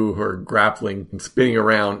these two who are grappling and spinning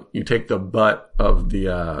around, you take the butt of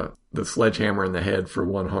the sledgehammer in the head for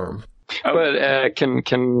 1 harm. But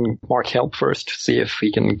can Mark help first? See if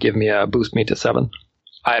he can boost me to 7.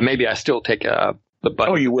 Maybe I still take the butt.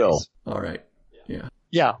 Oh, you will. All right. Yeah.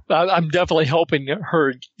 Yeah, I'm definitely helping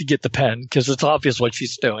her to get the pen because it's obvious what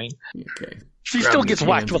she's doing. Okay. She still gets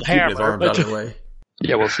whacked with a hammer. His arms out of the way.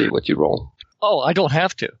 Yeah, we'll see what you roll. Oh, I don't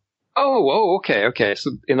have to. Oh, okay.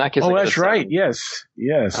 So in that case, that's right. Yes,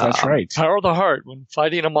 that's right. Power of the heart when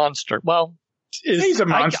fighting a monster. Well, he's a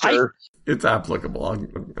monster. It's applicable. I'll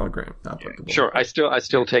grant it's applicable. Sure. I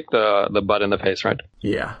still take the butt in the face, right?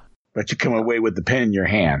 Yeah. But you come away with the pen in your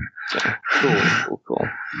hand. Cool.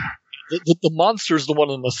 The monster's the one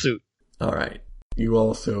in the suit. All right. You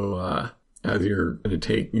also, as you're going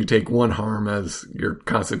to take 1 harm as you're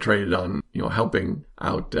concentrated on, helping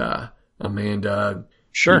out Amanda.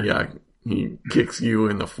 Sure. He kicks you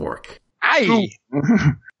in the fork. I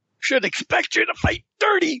should expect you to fight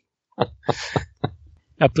dirty.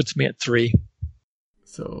 That puts me at 3.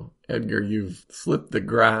 So, Edgar, you've slipped the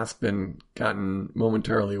grasp and gotten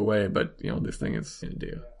momentarily away, but, this thing is going to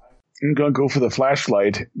do. I'm going to go for the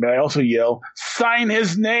flashlight, but I also yell, "Sign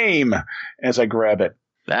his name!" as I grab it.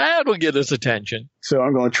 That'll get his attention. So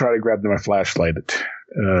I'm going to try to grab my flashlight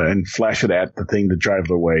and flash it at the thing to drive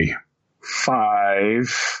it away.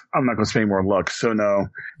 5. I'm not going to spend more luck, so no.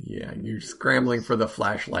 Yeah, you're scrambling for the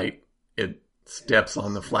flashlight. It steps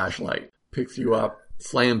on the flashlight, picks you up,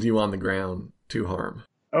 slams you on the ground. 2 harm.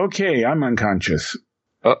 Okay, I'm unconscious.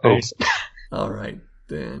 Uh-oh. All right,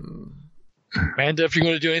 then. Amanda, if you're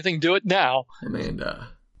going to do anything, do it now. Amanda.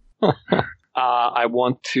 I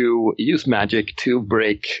want to use magic to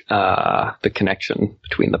break the connection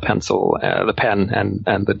between the pen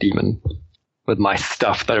and the demon with my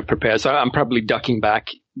stuff that I prepared. So I'm probably ducking back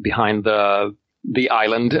behind the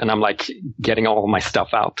island, and I'm getting all of my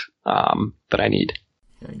stuff out that I need.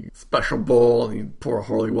 Yeah, special bowl, and you pour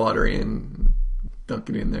holy water in, dunk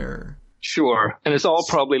it in there. Sure. And it's all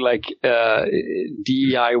probably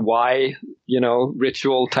DIY,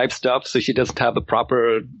 ritual type stuff. So she doesn't have the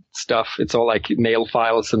proper stuff. It's all nail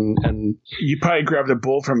files and you probably grabbed a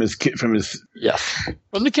bowl from his yes.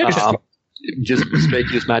 From the kitchen. Just straight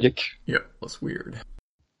use magic. Yep. That's weird.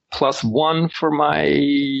 +1 for my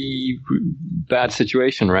bad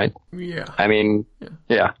situation, right? Yeah. I mean,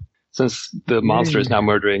 yeah. Since the monster is now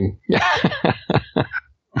murdering,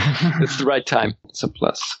 it's the right time. So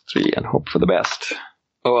 +3 and hope for the best.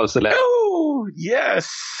 Oh, it's the last. Oh, yes.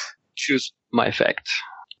 Choose my effect.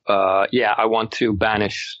 I want to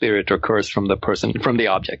banish spirit or curse from the person, from the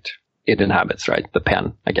object it inhabits, right? The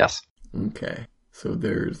pen, I guess. Okay. So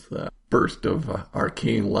there's a burst of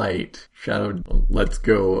arcane light. Shadow lets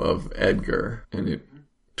go of Edgar, and it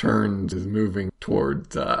is moving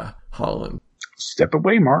towards Holland. Step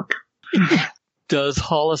away, Mark. Does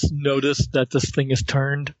Hollis notice that this thing is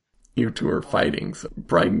turned? You two are fighting, so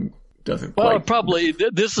Brian doesn't Well, quite. probably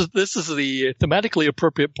this is the thematically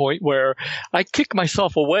appropriate point where I kick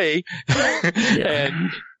myself away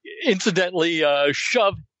and incidentally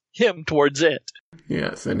shove him towards it.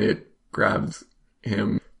 Yes, and it grabs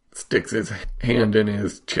him, sticks his hand in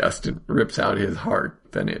his chest, and rips out his heart.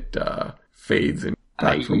 Then it fades and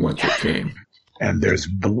back from whence it came. And there's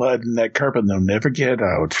blood in that carpet, and they'll never get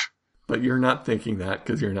out. But you're not thinking that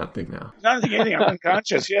because you're not thinking now. Not thinking anything. I'm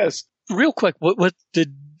unconscious, yes. Real quick, what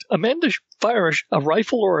did Amanda fire a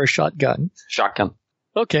rifle or a shotgun? Shotgun.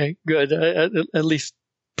 Okay, good. At least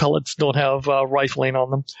pellets don't have rifling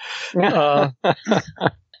on them.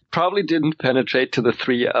 Probably didn't penetrate to the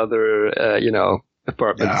 3 other,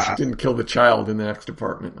 apartments. Didn't kill the child in the next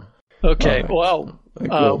apartment. Okay, Well,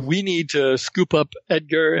 we need to scoop up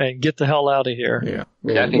Edgar and get the hell out of here. yeah.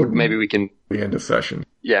 Yeah, I think maybe we can. The end of session.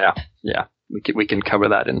 Yeah. We can cover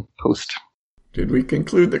that in post. Did we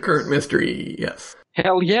conclude the current mystery? Yes.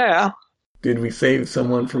 Hell yeah. Did we save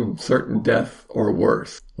someone from certain death or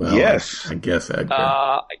worse? Well, Yes. I guess Edgar.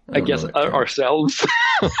 I don't guess know that ourselves.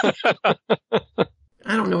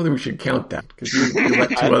 I don't know that we should count that because you let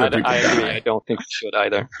 2 other people die. I don't think we should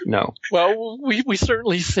either. No. Well, we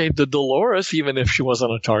certainly saved the Dolores, even if she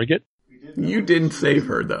wasn't a target. You didn't save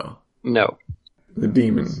her, though. No. The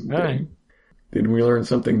demon. All right. Did we learn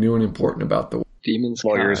something new and important about the... Demons.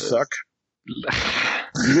 Lawyers suck.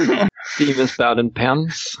 Demons bound in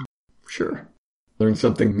pens. Sure. Learn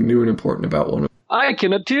something new and important about one of... I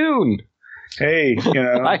can attune. Hey,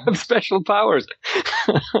 I have special powers.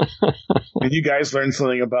 Did you guys learn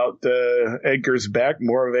something about Edgar's back?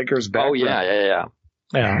 More of Edgar's back? Oh, yeah.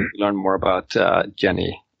 Yeah. We learn more about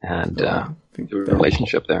Jenny and I think the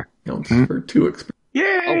relationship there. counts for 2 experiences.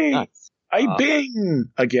 Yay! Oh, nice. I bing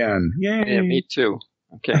again. Yay! Yeah, me too.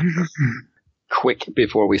 Okay. Quick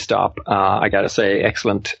before we stop, I gotta say,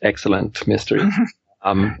 excellent mystery.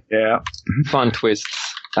 Yeah. Fun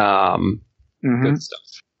twists. Good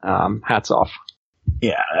stuff. Hats off.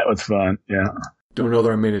 Yeah, that was fun. Yeah. Don't know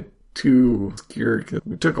that I made it too obscure because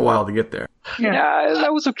it took a while to get there. Yeah,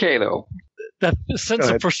 that was okay though. That sense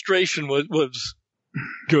of frustration was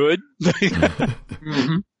good.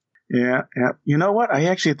 Mm-hmm. Yeah. You know what? I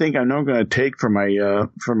actually think I know I'm going to take for my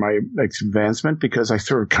advancement because I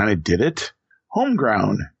sort of kind of did it. Home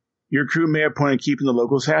ground. Your crew may appoint keeping the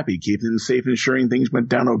locals happy, keeping them safe, and ensuring things went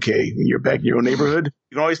down okay. When you're back in your own neighborhood,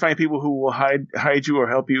 you can always find people who will hide you or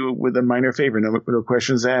help you with a minor favor, no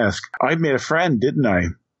questions asked. I made a friend, didn't I?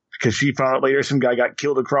 Because she found out later some guy got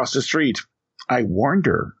killed across the street. I warned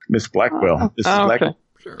her, Miss Blackwell. Okay.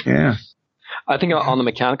 Sure. Yeah. I think on the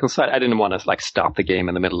mechanical side, I didn't want to stop the game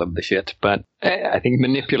in the middle of the shit, but I think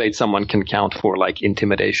manipulate someone can count for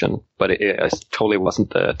intimidation, but it totally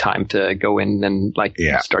wasn't the time to go in and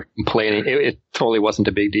start complaining. It totally wasn't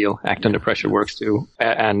a big deal. Act under pressure works too.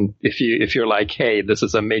 And if you're like, hey, this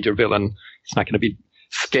is a major villain, it's not going to be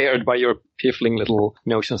scared by your piffling little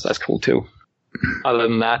notions. That's cool too. Other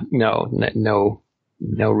than that, no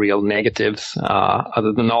real negatives.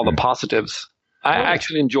 Other than all the positives. I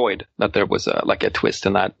actually enjoyed that there was a twist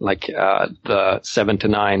in that, the 7 to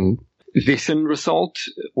 9 vision result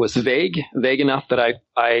was vague enough that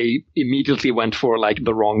I immediately went for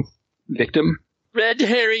the wrong victim. Red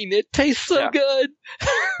herring, it tastes so good.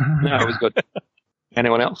 No, it was good.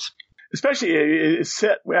 Anyone else? Especially it's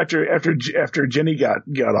set after Jenny got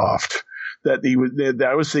offed. That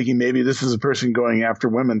I was thinking maybe this is a person going after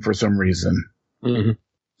women for some reason. Mm-hmm.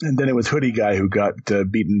 And then it was Hoodie Guy who got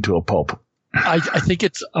beaten to a pulp. I think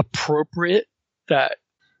it's appropriate that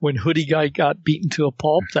when Hoodie Guy got beaten to a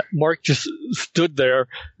pulp, that Mark just stood there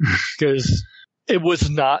because it was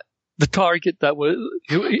not the target that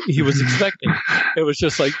he was expecting. It was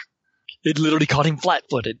just it literally caught him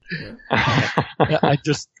flat-footed. I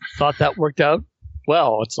just thought that worked out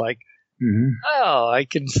well. It's oh, I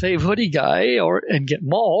can save Hoodie Guy and get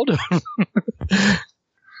mauled.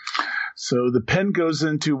 So the pen goes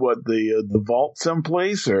into what, the vault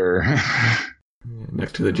someplace, or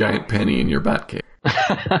next to the giant penny in your Batcave.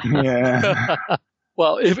 Yeah.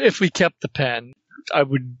 Well, if we kept the pen, I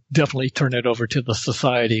would definitely turn it over to the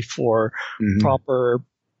Society for proper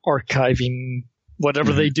archiving,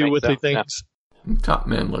 whatever they do with the things. Top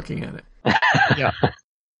men looking at it. Yeah.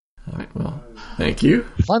 All right, well, thank you.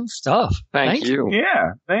 Fun stuff. Thank you.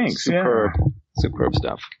 Yeah, thanks. Superb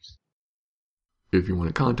stuff. If you want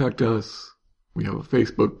to contact us, we have a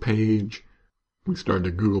Facebook page. We started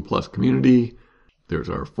a Google Plus community. There's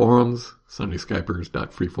our forums,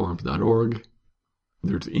 sundayskypers.freeforums.org.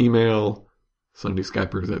 There's email,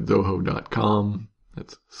 sundayskypers@zoho.com.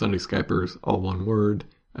 That's sundayskypers, all one word,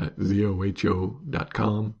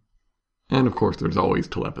 @zoho.com. And of course, there's always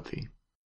telepathy.